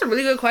 yes, that's a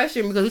really good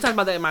question because we talked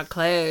about that in my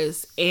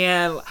class,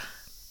 and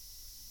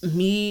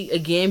me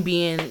again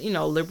being,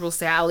 liberal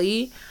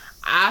Sally,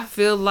 I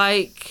feel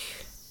like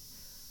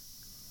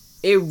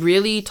it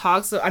really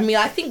talks. I mean,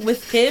 I think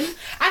with him,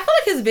 I feel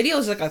like his video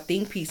is like a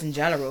think piece in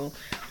general.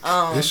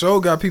 It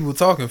sure got people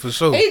talking for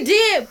sure. It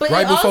did, but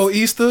right before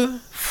Easter.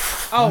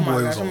 Oh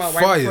my gosh, I'm about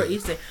right before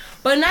Easter.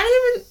 But not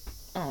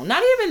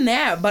even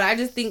that. But I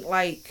just think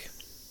like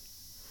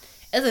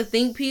as a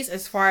think piece,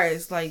 as far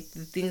as like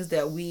the things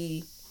that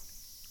we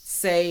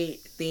say,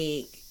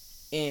 think,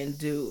 and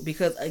do,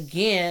 because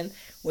again,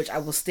 which I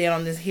will stand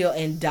on this hill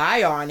and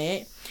die on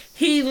it,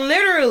 he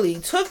literally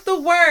took the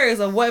words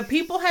of what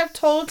people have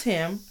told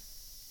him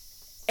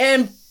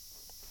and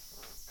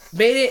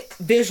made it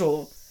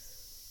visual.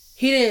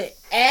 He didn't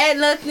add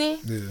nothing.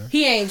 Yeah.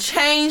 He ain't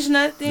changed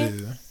nothing.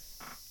 Yeah.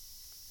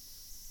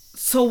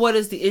 So what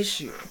is the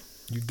issue?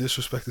 You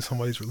disrespected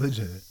somebody's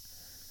religion.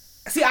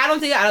 See, I don't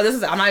think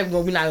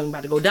we're not even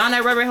about to go down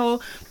that rabbit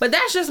hole. But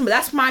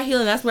that's my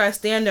healing. That's where I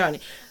stand on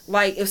it.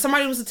 Like if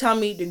somebody was to tell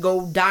me to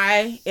go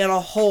die in a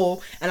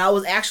hole, and I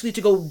was actually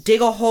to go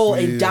dig a hole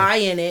and die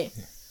in it,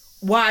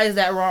 why is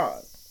that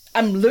wrong?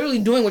 I'm literally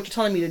doing what you're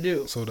telling me to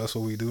do. So that's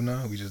what we do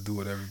now? We just do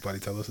what everybody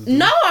tell us to do?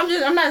 No,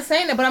 I'm not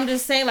saying that, but I'm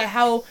just saying like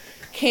how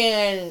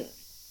can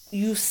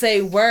you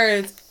say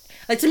words?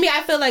 Like to me,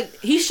 I feel like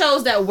he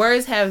shows that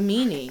words have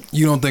meaning.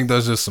 You don't think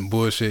that's just some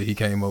bullshit he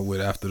came up with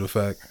after the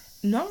fact?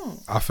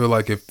 No. I feel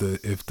like if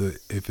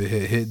it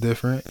had hit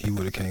different, he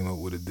would have came up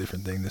with a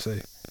different thing to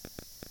say.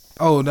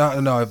 Oh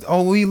no!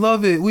 Oh, we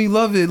love it,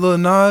 Lil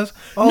Nas.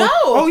 Oh, no.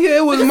 Oh yeah,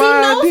 it was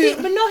my idea.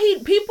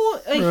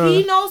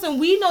 He knows, and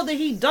we know that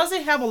he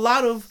doesn't have a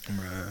lot of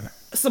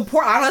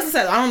support. Like I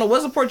said, I don't know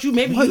what support you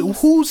maybe.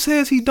 Who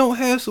says he don't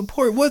have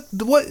support? What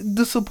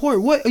the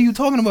support? What are you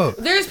talking about?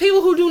 There's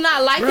people who do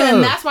not like him,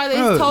 and that's why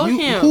they told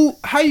him.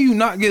 How you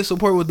not get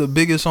support with the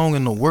biggest song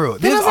in the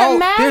world?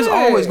 There's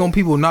always gonna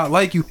people not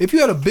like you. If you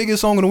had the biggest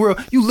song in the world,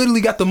 you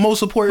literally got the most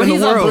support in the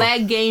world. He's a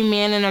black gay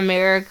man in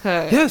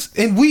America. Yes,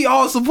 and we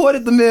all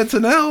supported the man to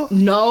now.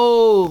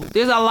 No,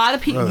 there's a lot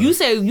of people.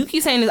 You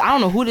keep saying this. I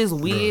don't know who this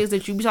we is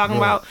that you be talking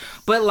about,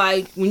 but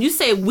like when you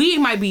say we, it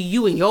might be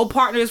you and your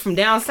partners from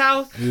down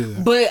south. Yeah.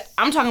 But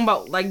I'm talking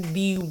about like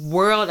the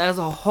world as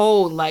a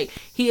whole. Like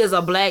he is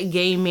a black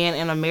gay man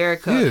in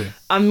America. Yeah.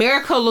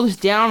 America looks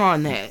down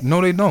on that. No,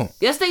 they don't.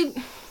 Yes, they.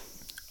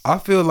 I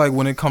feel like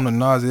when it come to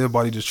Nas,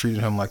 everybody just treated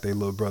him like they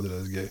little brother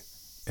that's gay,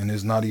 and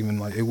it's not even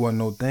like it wasn't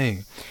no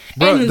thing.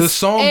 Bro, the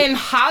song in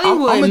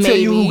Hollywood. I'm gonna tell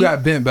you who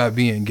got bent by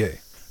being gay.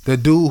 The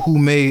dude who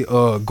made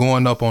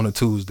Going Up on a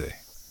Tuesday.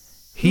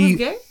 He was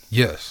gay?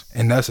 Yes,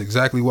 and that's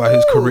exactly why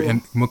his career.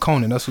 And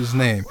McConan, that's his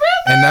name. Really?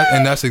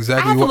 And that's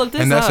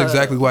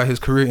exactly why his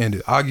career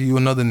ended. I'll give you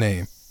another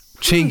name,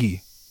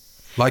 Chingy.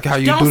 Like how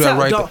you do that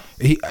right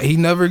there. He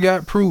never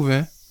got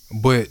proven,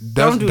 but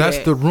that's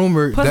the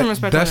rumor.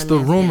 That's the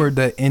rumor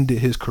that ended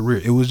his career.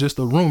 It was just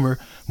a rumor,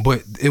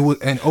 but it was.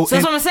 And so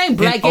that's what I'm saying.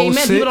 Black gay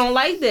men, people don't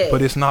like that.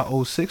 But it's not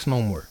 06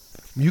 no more.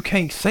 You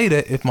can't say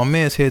that if my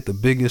man's had the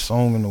biggest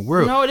song in the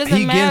world. No, it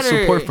doesn't matter. He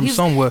getting support from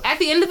somewhere. At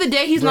the end of the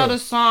day, he's not a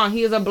song.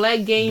 He is a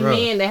black gay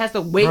man that has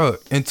to wait.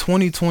 In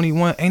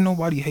 2021, ain't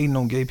nobody hating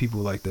on gay people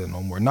like that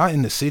no more. Not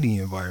in the city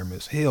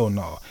environments. Hell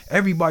no.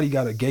 Everybody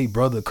got a gay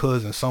brother,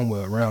 cousin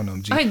somewhere around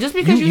them. G. Okay, just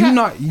because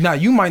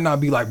you might not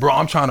be like, bro,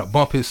 I'm trying to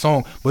bump his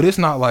song, but it's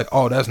not like,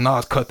 oh, that's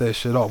Nas, cut that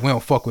shit off. We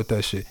don't fuck with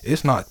that shit.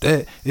 It's not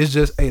that. It's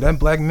just, hey, that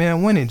black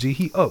man winning. G,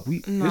 he up.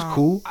 It's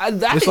cool.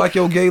 It's like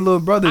your gay little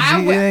brother.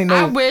 G, it ain't no.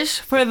 I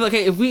wish for the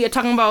if we are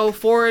talking about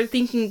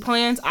forward-thinking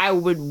plans, I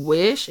would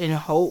wish and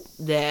hope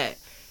that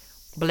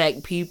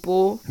black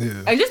people,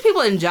 and just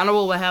people in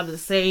general, would have the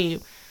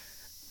same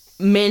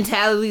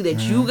mentality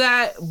that you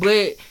got,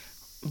 but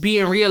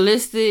being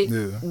realistic,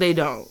 they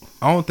don't.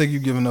 I don't think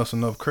you're giving us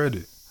enough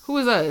credit. Who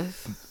is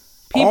us?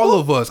 People? All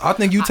of us. I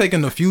think you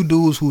taking a few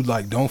dudes who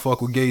like don't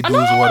fuck with gay dudes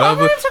or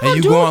whatever, and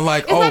you going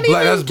like, black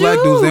that's black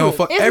dudes. They don't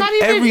fuck.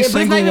 Every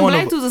single one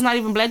of them. It's not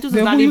even black dudes.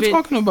 Then what are you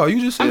talking about?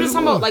 You just said I'm just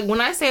talking about like when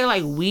I say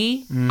like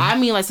we, I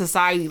mean like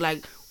society,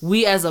 like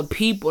we as a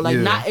people, like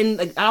not in.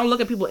 Like, I don't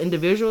look at people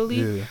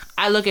individually. Yeah.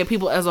 I look at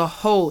people as a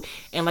whole,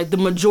 and like the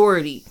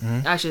majority,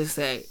 I should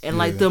say, and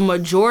like the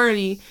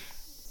majority.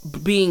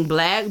 Being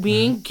black,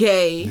 being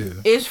gay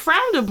is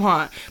frowned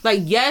upon. Like,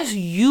 yes,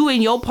 you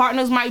and your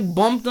partners might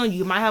bump them.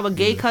 You might have a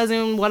gay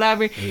cousin,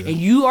 whatever, and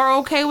you are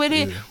okay with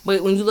it.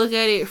 But when you look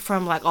at it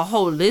from like a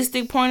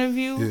holistic point of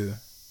view,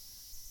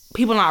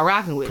 people not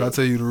rocking with it. Can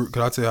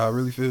I tell you how I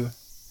really feel?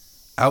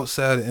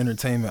 Outside of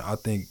entertainment, I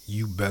think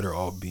you better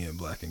off being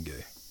black and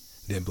gay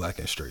than black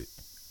and straight.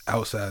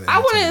 Outside of I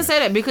wouldn't say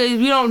that because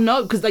we don't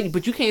know.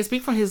 But you can't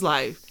speak from his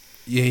life.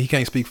 Yeah, he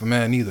can't speak for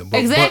man either.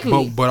 But,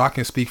 exactly. But I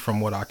can speak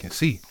from what I can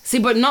see. See,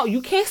 but no,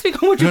 you can't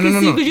speak on what you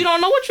can see because you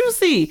don't know what you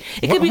see.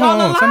 It could be all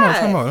a lie.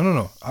 Time out.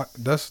 No.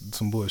 That's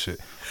some bullshit.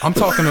 I'm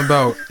talking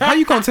about how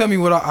you gonna tell me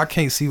what I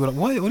can't see? What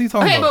are you talking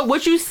about? Okay, but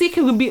what you see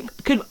could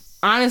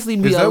honestly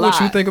be a lie. Is that what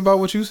you think about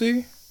what you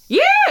see?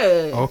 Yeah,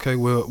 Yeah. Okay,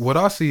 well, what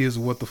I see is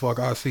what the fuck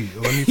I see.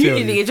 Let me tell you. You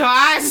need to get your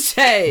eyes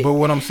checked. But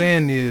what I'm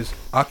saying is,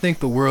 I think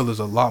the world is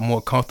a lot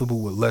more comfortable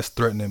with less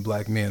threatening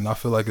black men. And I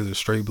feel like as a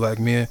straight black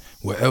man,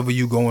 wherever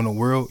you go in the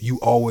world, you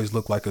always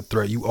look like a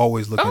threat. You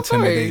always look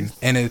intimidating.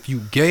 And if you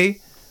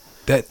gay,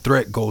 that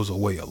threat goes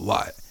away a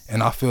lot.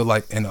 And I feel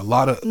like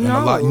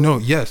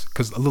yes,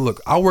 because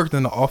look, I worked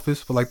in the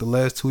office for like the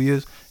last 2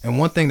 years, and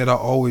one thing that I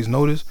always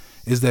noticed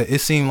is that it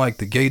seemed like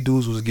the gay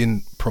dudes was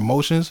getting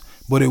promotions,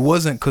 but it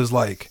wasn't because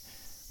like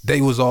they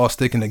was all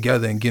sticking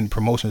together and getting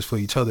promotions for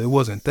each other. It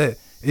wasn't that.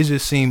 It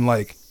just seemed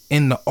like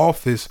in the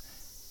office,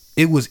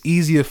 it was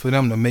easier for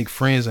them to make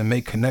friends and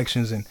make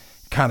connections and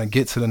kind of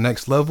get to the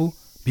next level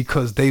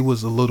because they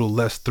was a little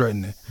less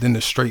threatening than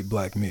the straight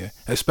black men,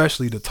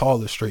 especially the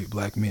taller straight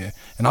black men.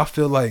 And I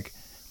feel like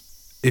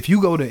if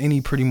you go to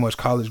any pretty much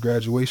college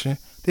graduation,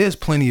 there's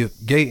plenty of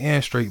gay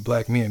and straight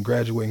black men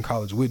graduating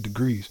college with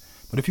degrees.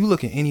 But if you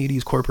look at any of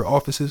these corporate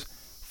offices,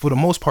 for the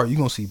most part, you're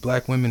going to see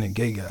black women and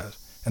gay guys.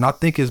 And I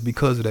think it's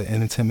because of that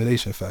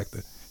intimidation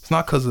factor. It's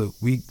not because of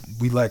we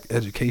lack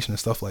education and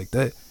stuff like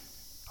that.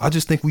 I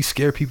just think we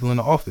scare people in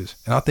the office.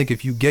 And I think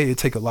if you gay, it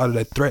take a lot of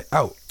that threat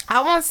out.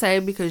 I won't say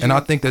because I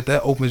think that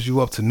opens you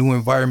up to new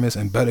environments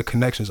and better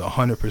connections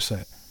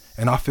 100%.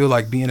 And I feel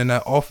like being in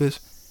that office,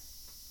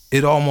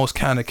 it almost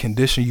kind of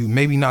condition you,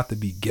 maybe not to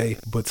be gay,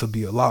 but to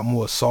be a lot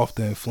more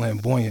softer and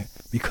flamboyant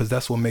because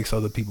that's what makes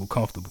other people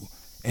comfortable.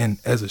 And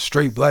as a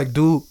straight black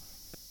dude,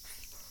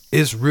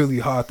 it's really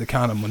hard to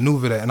kind of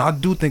maneuver that. And I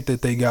do think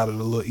that they got it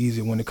a little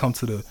easier when it comes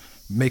to the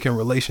making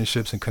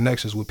relationships and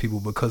connections with people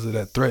because of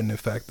that threatening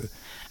factor.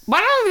 But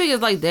I don't think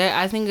it's like that.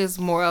 I think it's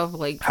more of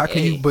like... How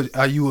can you... But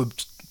are you a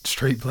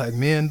straight black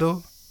man,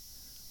 though?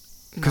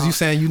 Because you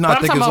saying you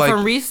not think it's like...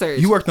 from research.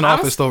 You worked in the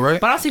office, though,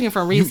 right? But I'm speaking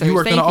from research. You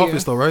worked in the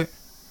office, though, right?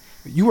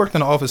 You worked in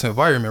the office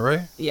environment,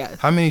 right? Yes.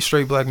 How many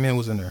straight black men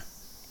was in there?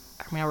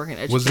 I mean, I work in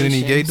education. Was there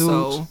any gay dudes?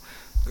 So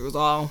it was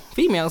all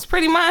females,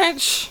 pretty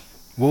much.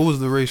 What was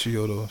the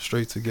ratio, though,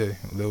 straight to gay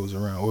that was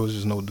around? Or was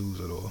just no dudes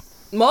at all?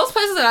 Most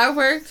places that I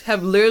worked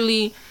have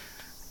literally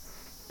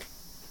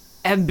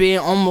been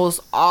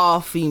almost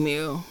all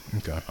female.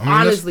 Okay. I mean,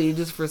 honestly,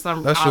 just for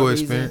some that's your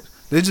reason. experience.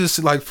 They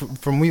just, like,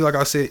 from me, like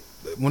I said,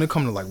 when it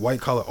comes to, like,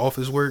 white-collar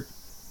office work,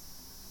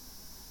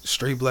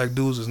 straight black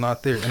dudes is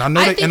not there, and I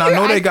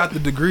know they got the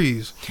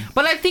degrees.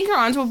 But I think you're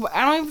onto.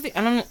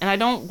 I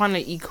don't want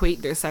to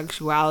equate their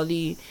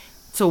sexuality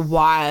to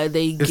why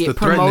they get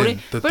promoted.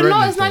 But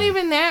no, it's not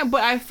even that.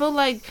 But I feel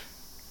like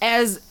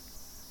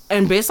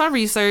based on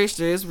research,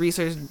 there's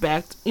research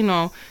backed,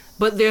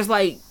 but there's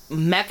like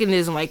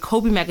mechanism, like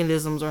coping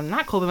mechanisms, or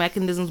not coping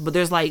mechanisms, but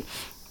there's like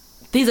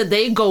things that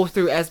they go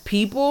through as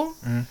people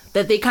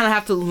that they kind of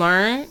have to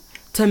learn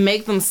to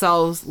make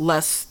themselves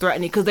less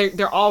threatening, because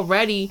they're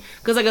already,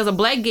 because like as a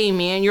black gay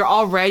man, you're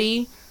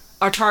already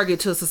a target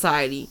to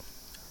society.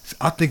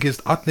 I think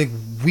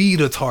we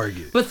the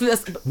target, but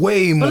that's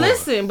way more. But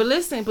listen,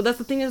 but that's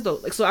the thing is though,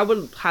 like, so I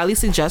would highly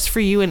suggest for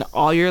you and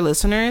all your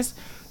listeners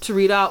to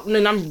read out,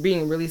 and I'm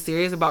being really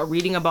serious about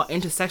reading about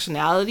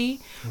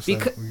intersectionality.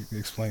 Because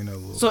explain that a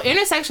little. So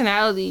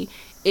intersectionality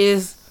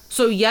is,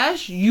 so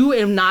yes, you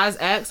and Nas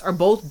X are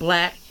both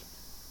black,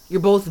 you're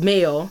both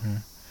male.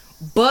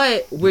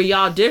 But where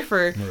y'all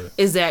differ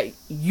is that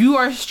you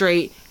are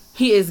straight,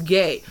 he is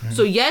gay.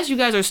 So yes, you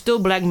guys are still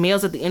black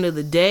males at the end of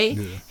the day.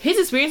 Yeah. His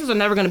experiences are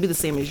never going to be the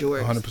same as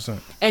yours. 100%.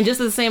 And just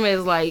the same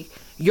as like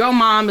your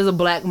mom is a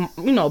black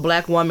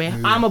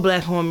woman. Yeah. I'm a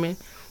black woman,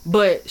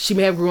 but she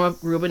may have grew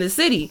up in the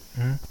city.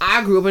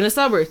 I grew up in the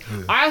suburbs.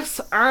 Yeah.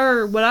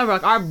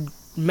 Our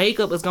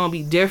makeup is going to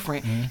be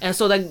different. And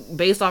so like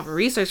based off of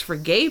research for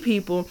gay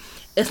people,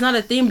 it's not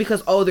a thing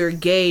because they're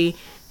gay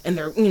and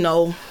they're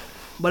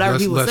whatever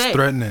people say. Less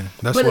threatening.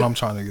 That's what I'm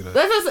trying to get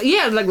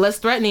at. Like less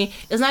threatening.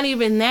 It's not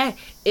even that.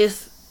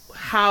 It's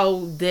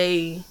how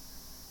they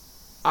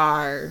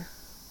are.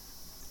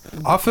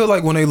 I feel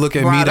like when they look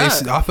at me,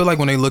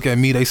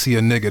 they see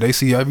a nigga. They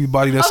see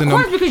everybody that's in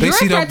them. They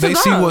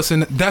see what's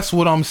in. That's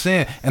what I'm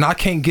saying, and I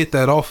can't get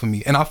that off of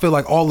me. And I feel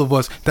like all of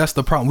us, that's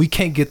the problem. We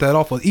can't get that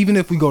off of us. Even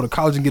if we go to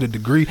college and get a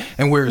degree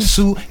and wear a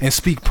suit and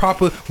speak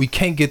proper, we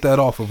can't get that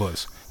off of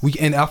us.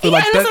 I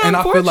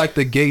feel like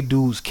the gay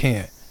dudes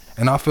can't.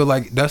 And I feel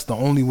like that's the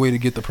only way to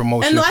get the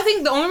promotion. And I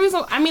think the only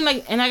reason,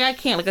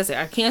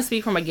 I can't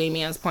speak from a gay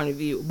man's point of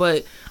view,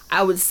 but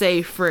I would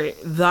say for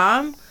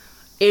them,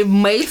 it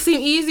may seem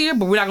easier,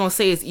 but we're not going to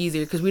say it's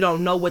easier because we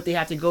don't know what they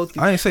have to go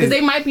through. Because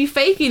they might be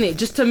faking it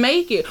just to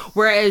make it.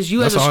 Whereas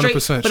you as a straight,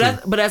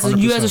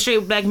 you as a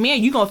straight black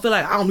man, you going to feel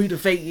like I don't need to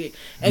fake it.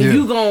 And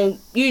you going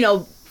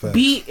to,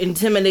 be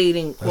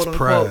intimidating, quote unquote.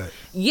 Pride.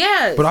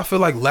 Yeah. But I feel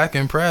like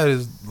lacking pride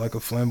is like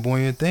a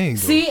flamboyant thing.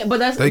 Though. See, but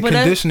that's... They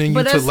conditioning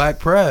you to lack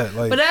pride.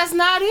 Like, but that's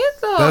not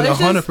it, though. That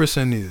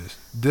 100% is.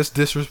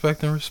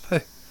 Disrespect and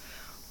respect.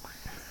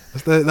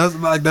 That's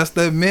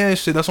that man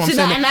shit. That's what I'm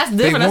saying. And that's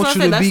different. They want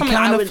you to be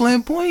kind of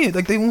flamboyant.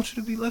 Like, they want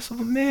you to be less of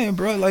a man,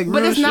 bro. Like,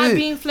 but real it's not shit.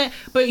 being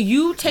but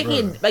you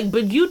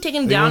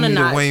taking down a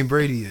notch. Wayne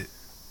Brady it.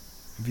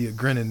 Be a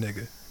grinning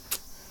nigga.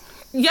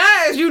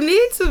 Yes, you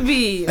need to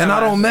be. And I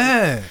don't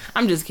mind.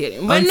 I'm just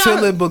kidding. But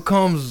until it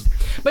becomes.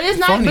 But it's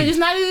not. funny. But it's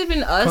not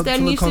even us that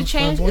needs to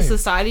change. It's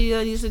society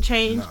that needs to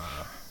change. Nah.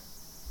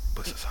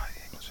 But society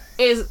ain't gonna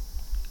change.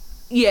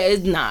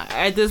 It's not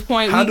at this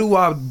point. How do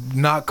I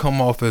not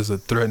come off as a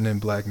threatening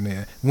black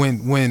man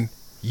when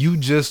you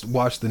just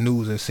watched the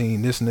news and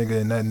seen this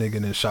nigga and that nigga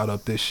and shot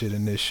up this shit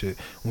and this shit?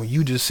 When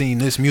you just seen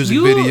this music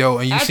video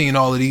and you seen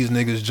all of these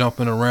niggas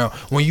jumping around.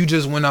 When you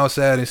just went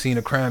outside and seen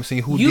a crime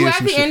scene, who did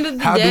some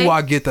shit? How do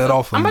I get that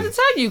off of me? I'm about to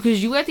tell you,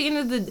 because you at the end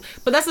of the.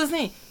 But that's the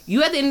thing.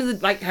 You at the end of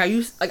the, like how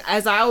you, like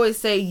as I always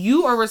say,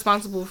 you are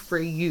responsible for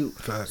you.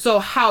 Fact. So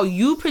how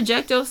you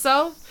project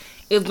yourself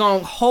is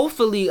gonna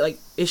hopefully, like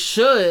it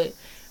should,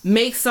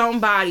 make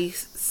somebody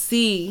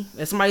see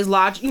that somebody's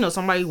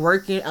somebody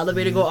working,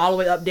 elevator go all the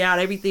way up, down,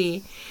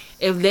 everything.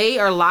 If they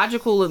are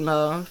logical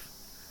enough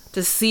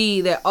to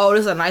see that, oh,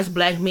 this is a nice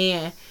black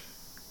man,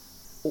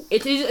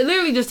 it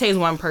literally just takes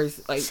one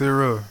person. Like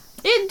Sira.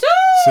 It do.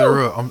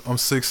 Sira, I'm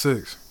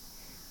 6'6".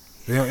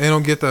 They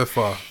don't get that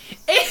far.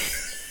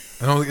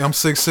 I'm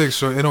 6'6",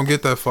 so it don't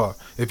get that far.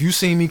 If you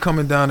see me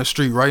coming down the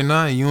street right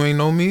now and you ain't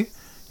know me,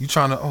 you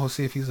trying to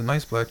see if he's a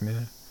nice black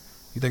man.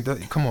 You think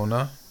that? Come on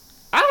now.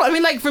 I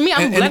mean, like for me,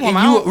 I'm a black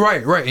woman.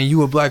 Right, and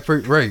you a black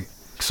person, right?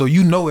 So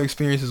you know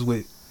experiences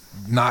with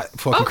not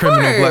fucking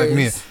criminal black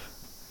men.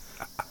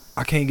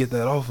 I can't get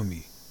that off of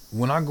me.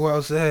 When I go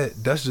outside,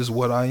 that's just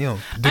what I am.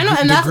 I know,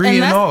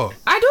 and all.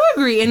 I do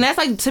agree, and that's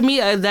like to me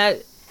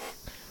that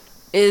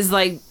is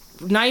like.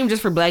 Not even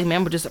just for black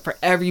men, but just for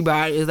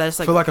everybody. That's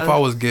like, I feel like if I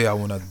was gay, I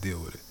wouldn't have to deal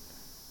with it.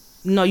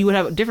 No, you would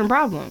have different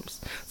problems.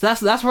 So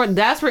that's where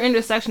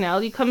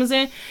intersectionality comes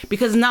in,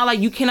 because it's not like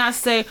you cannot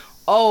say,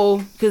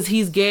 because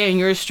he's gay and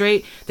you're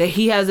straight, that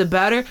he has it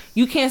better.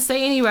 You can't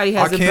say anybody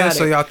has it better. I can't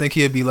say I think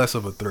he'd be less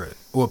of a threat,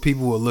 or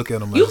people will look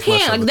at him as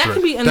less of a threat.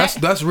 Can be,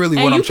 that's really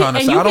what I'm trying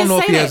to say. I don't know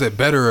if he has it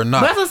better or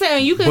not. But that's what I'm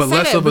saying. You can say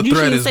less of a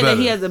threat is better. That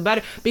he has it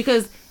better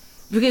because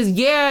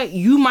yeah,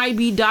 you might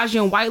be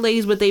dodging white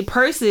ladies with their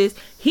purses.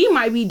 He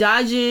might be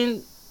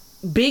dodging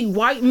big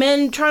white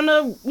men trying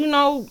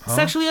to,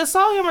 sexually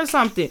assault him or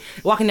something,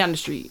 walking down the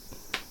street.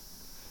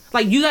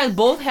 Like, you guys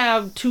both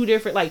have two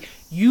different, like,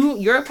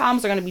 your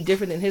problems are going to be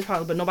different than his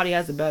problems, but nobody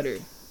has it better.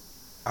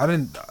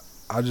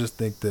 I just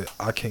think that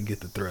I can't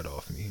get the threat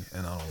off me,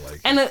 and I don't like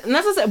it. And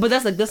that's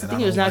the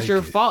thing. It's not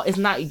your fault. It's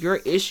not your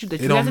issue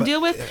that you have to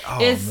deal with.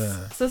 It's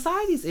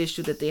society's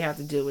issue that they have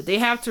to deal with. They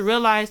have to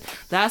realize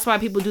that's why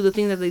people do the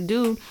things that they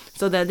do,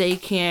 so that they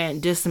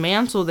can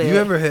dismantle their... You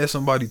ever had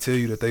somebody tell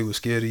you that they were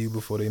scared of you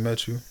before they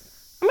met you?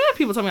 I mean, I had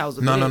people tell me I was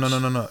a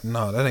bitch.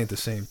 No, that ain't the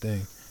same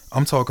thing.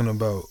 I'm talking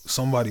about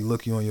somebody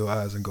look you in your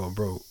eyes and go,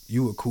 bro,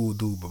 you a cool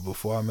dude, but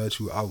before I met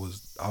you, I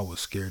was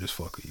scared as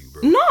fuck of you,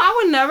 bro. No,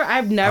 I would never.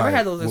 I've never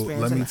had those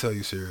experiences. Let me tell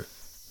you, Sira,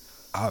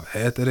 I've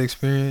had that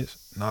experience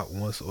not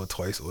once or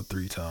twice or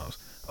 3 times,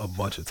 a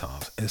bunch of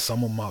times. And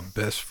some of my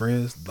best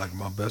friends, like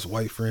my best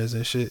white friends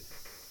and shit,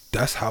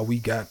 that's how we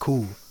got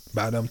cool,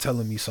 by them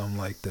telling me something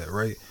like that,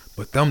 right?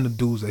 But them the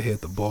dudes that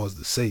had the balls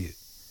to say it.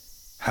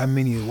 How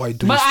many white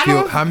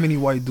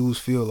dudes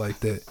feel like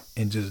that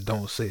and just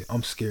don't say it?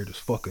 I'm scared as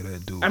fuck of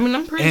that dude. I mean,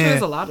 I'm pretty sure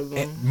there's a lot of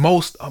them. I'm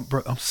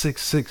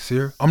 6'6"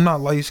 here. I'm not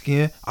light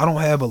skinned. I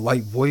don't have a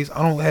light voice.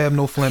 I don't have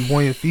no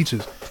flamboyant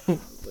features.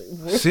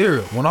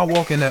 Sira, when I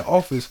walk in that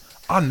office,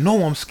 I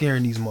know I'm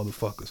scaring these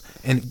motherfuckers.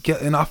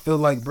 And I feel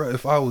like, bro,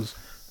 if I was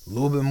a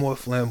little bit more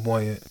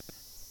flamboyant,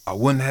 I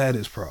wouldn't have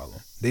this problem.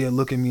 They'll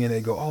look at me and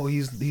they go, "Oh,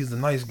 he's the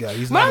nice guy.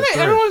 He's not a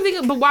threat." I don't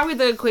think. But why would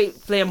they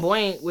equate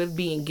flamboyant with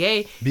being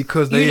gay?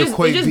 Because they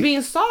equate just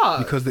being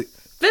soft. Because they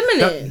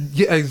feminine.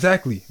 Yeah,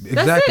 exactly.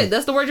 That's it.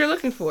 That's the word you're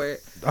looking for.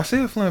 I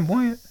said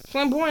flamboyant.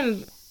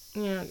 Flamboyant.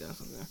 Yeah, I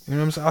guess. Okay. You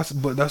know what I'm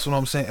saying? But that's what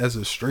I'm saying. As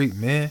a straight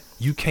man,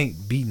 you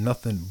can't be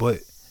nothing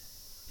but.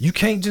 You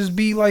can't just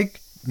be like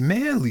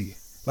manly.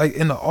 Like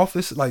in the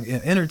office, like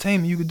in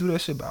entertainment, you could do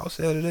that shit. But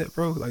outside of that,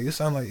 bro, like it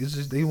sounds like it's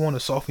just they want to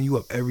soften you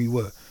up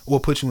everywhere or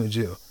put you in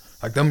jail.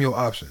 Like, them your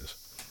options.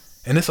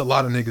 And it's a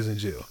lot of niggas in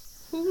jail.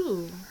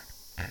 Ooh.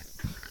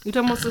 You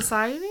talking about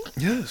society?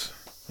 Yes.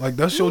 Like,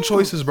 that's your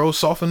choices, bro.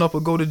 Soften up or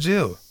go to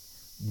jail.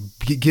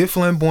 Get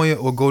flamboyant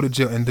or go to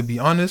jail. And to be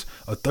honest,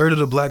 1/3 of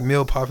the black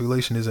male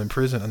population is in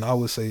prison. And I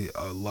would say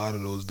a lot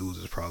of those dudes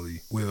is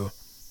probably, well,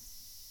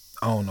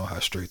 I don't know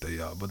how straight they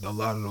are. But a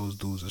lot of those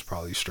dudes is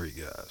probably straight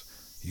guys.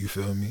 You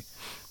feel me?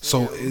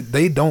 So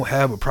they don't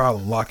have a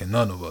problem locking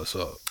none of us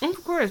up.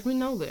 Of course, we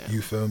know that.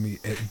 You feel me?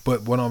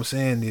 But what I'm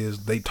saying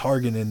is they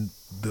targeting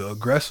the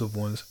aggressive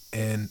ones,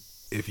 and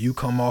if you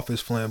come off as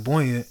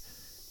flamboyant,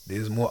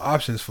 there's more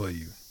options for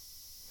you.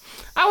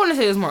 I wouldn't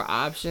say there's more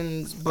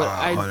options, but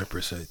I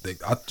 100%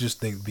 think. I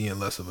just think being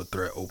less of a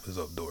threat opens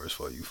up doors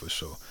for you for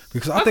sure.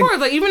 Because of course,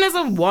 like even as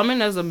a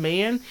woman, as a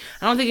man,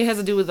 I don't think it has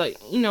to do with like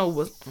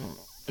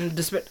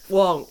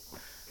well.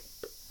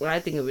 When I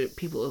think of it,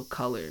 people of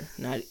color,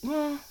 no,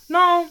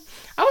 I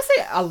would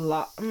say a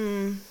lot.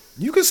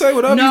 You can say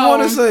whatever you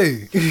want to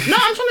say. No,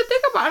 I'm trying to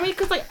think about. I mean,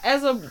 because like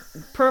as a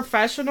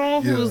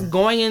professional who's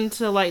going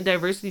into like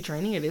diversity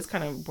training, it is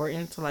kind of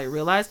important to like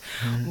realize.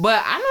 Mm-hmm.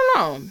 But I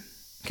don't know.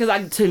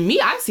 Because to me,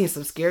 I've seen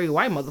some scary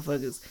white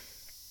motherfuckers.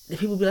 And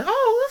people be like,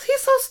 oh,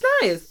 he's so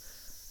nice.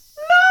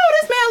 No,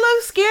 this man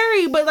looks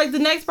scary. But like the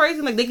next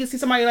person, like they can see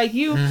somebody like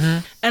you.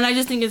 And I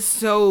just think it's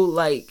so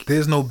like...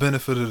 There's no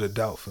benefit of the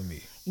doubt for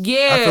me.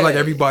 Yeah. I feel like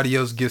everybody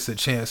else gets a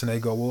chance and they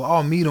go, well,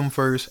 I'll meet him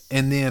first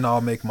and then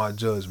I'll make my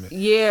judgment.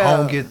 Yeah. I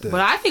don't get that.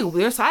 But I think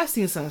I've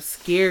seen some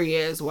scary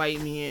ass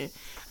white men.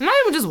 Not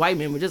even just white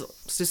men, but just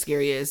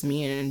scary ass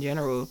men in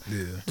general.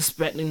 Yeah.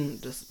 Despite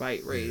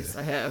race,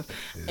 I have.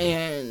 Yeah.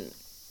 And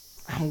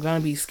I'm gonna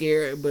be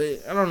scared,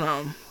 but I don't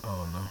know.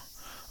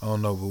 I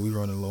don't know, but we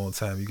running low on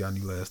time. You got any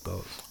last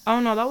thoughts? Oh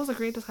no, that was a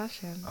great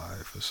discussion. All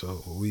right, for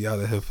sure. Well, we out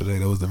of here for today.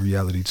 That was the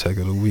reality check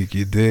of the week.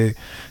 You dig?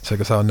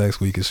 Check us out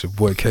next week. It's your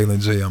boy Kalin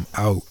Jayy. I'm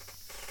out.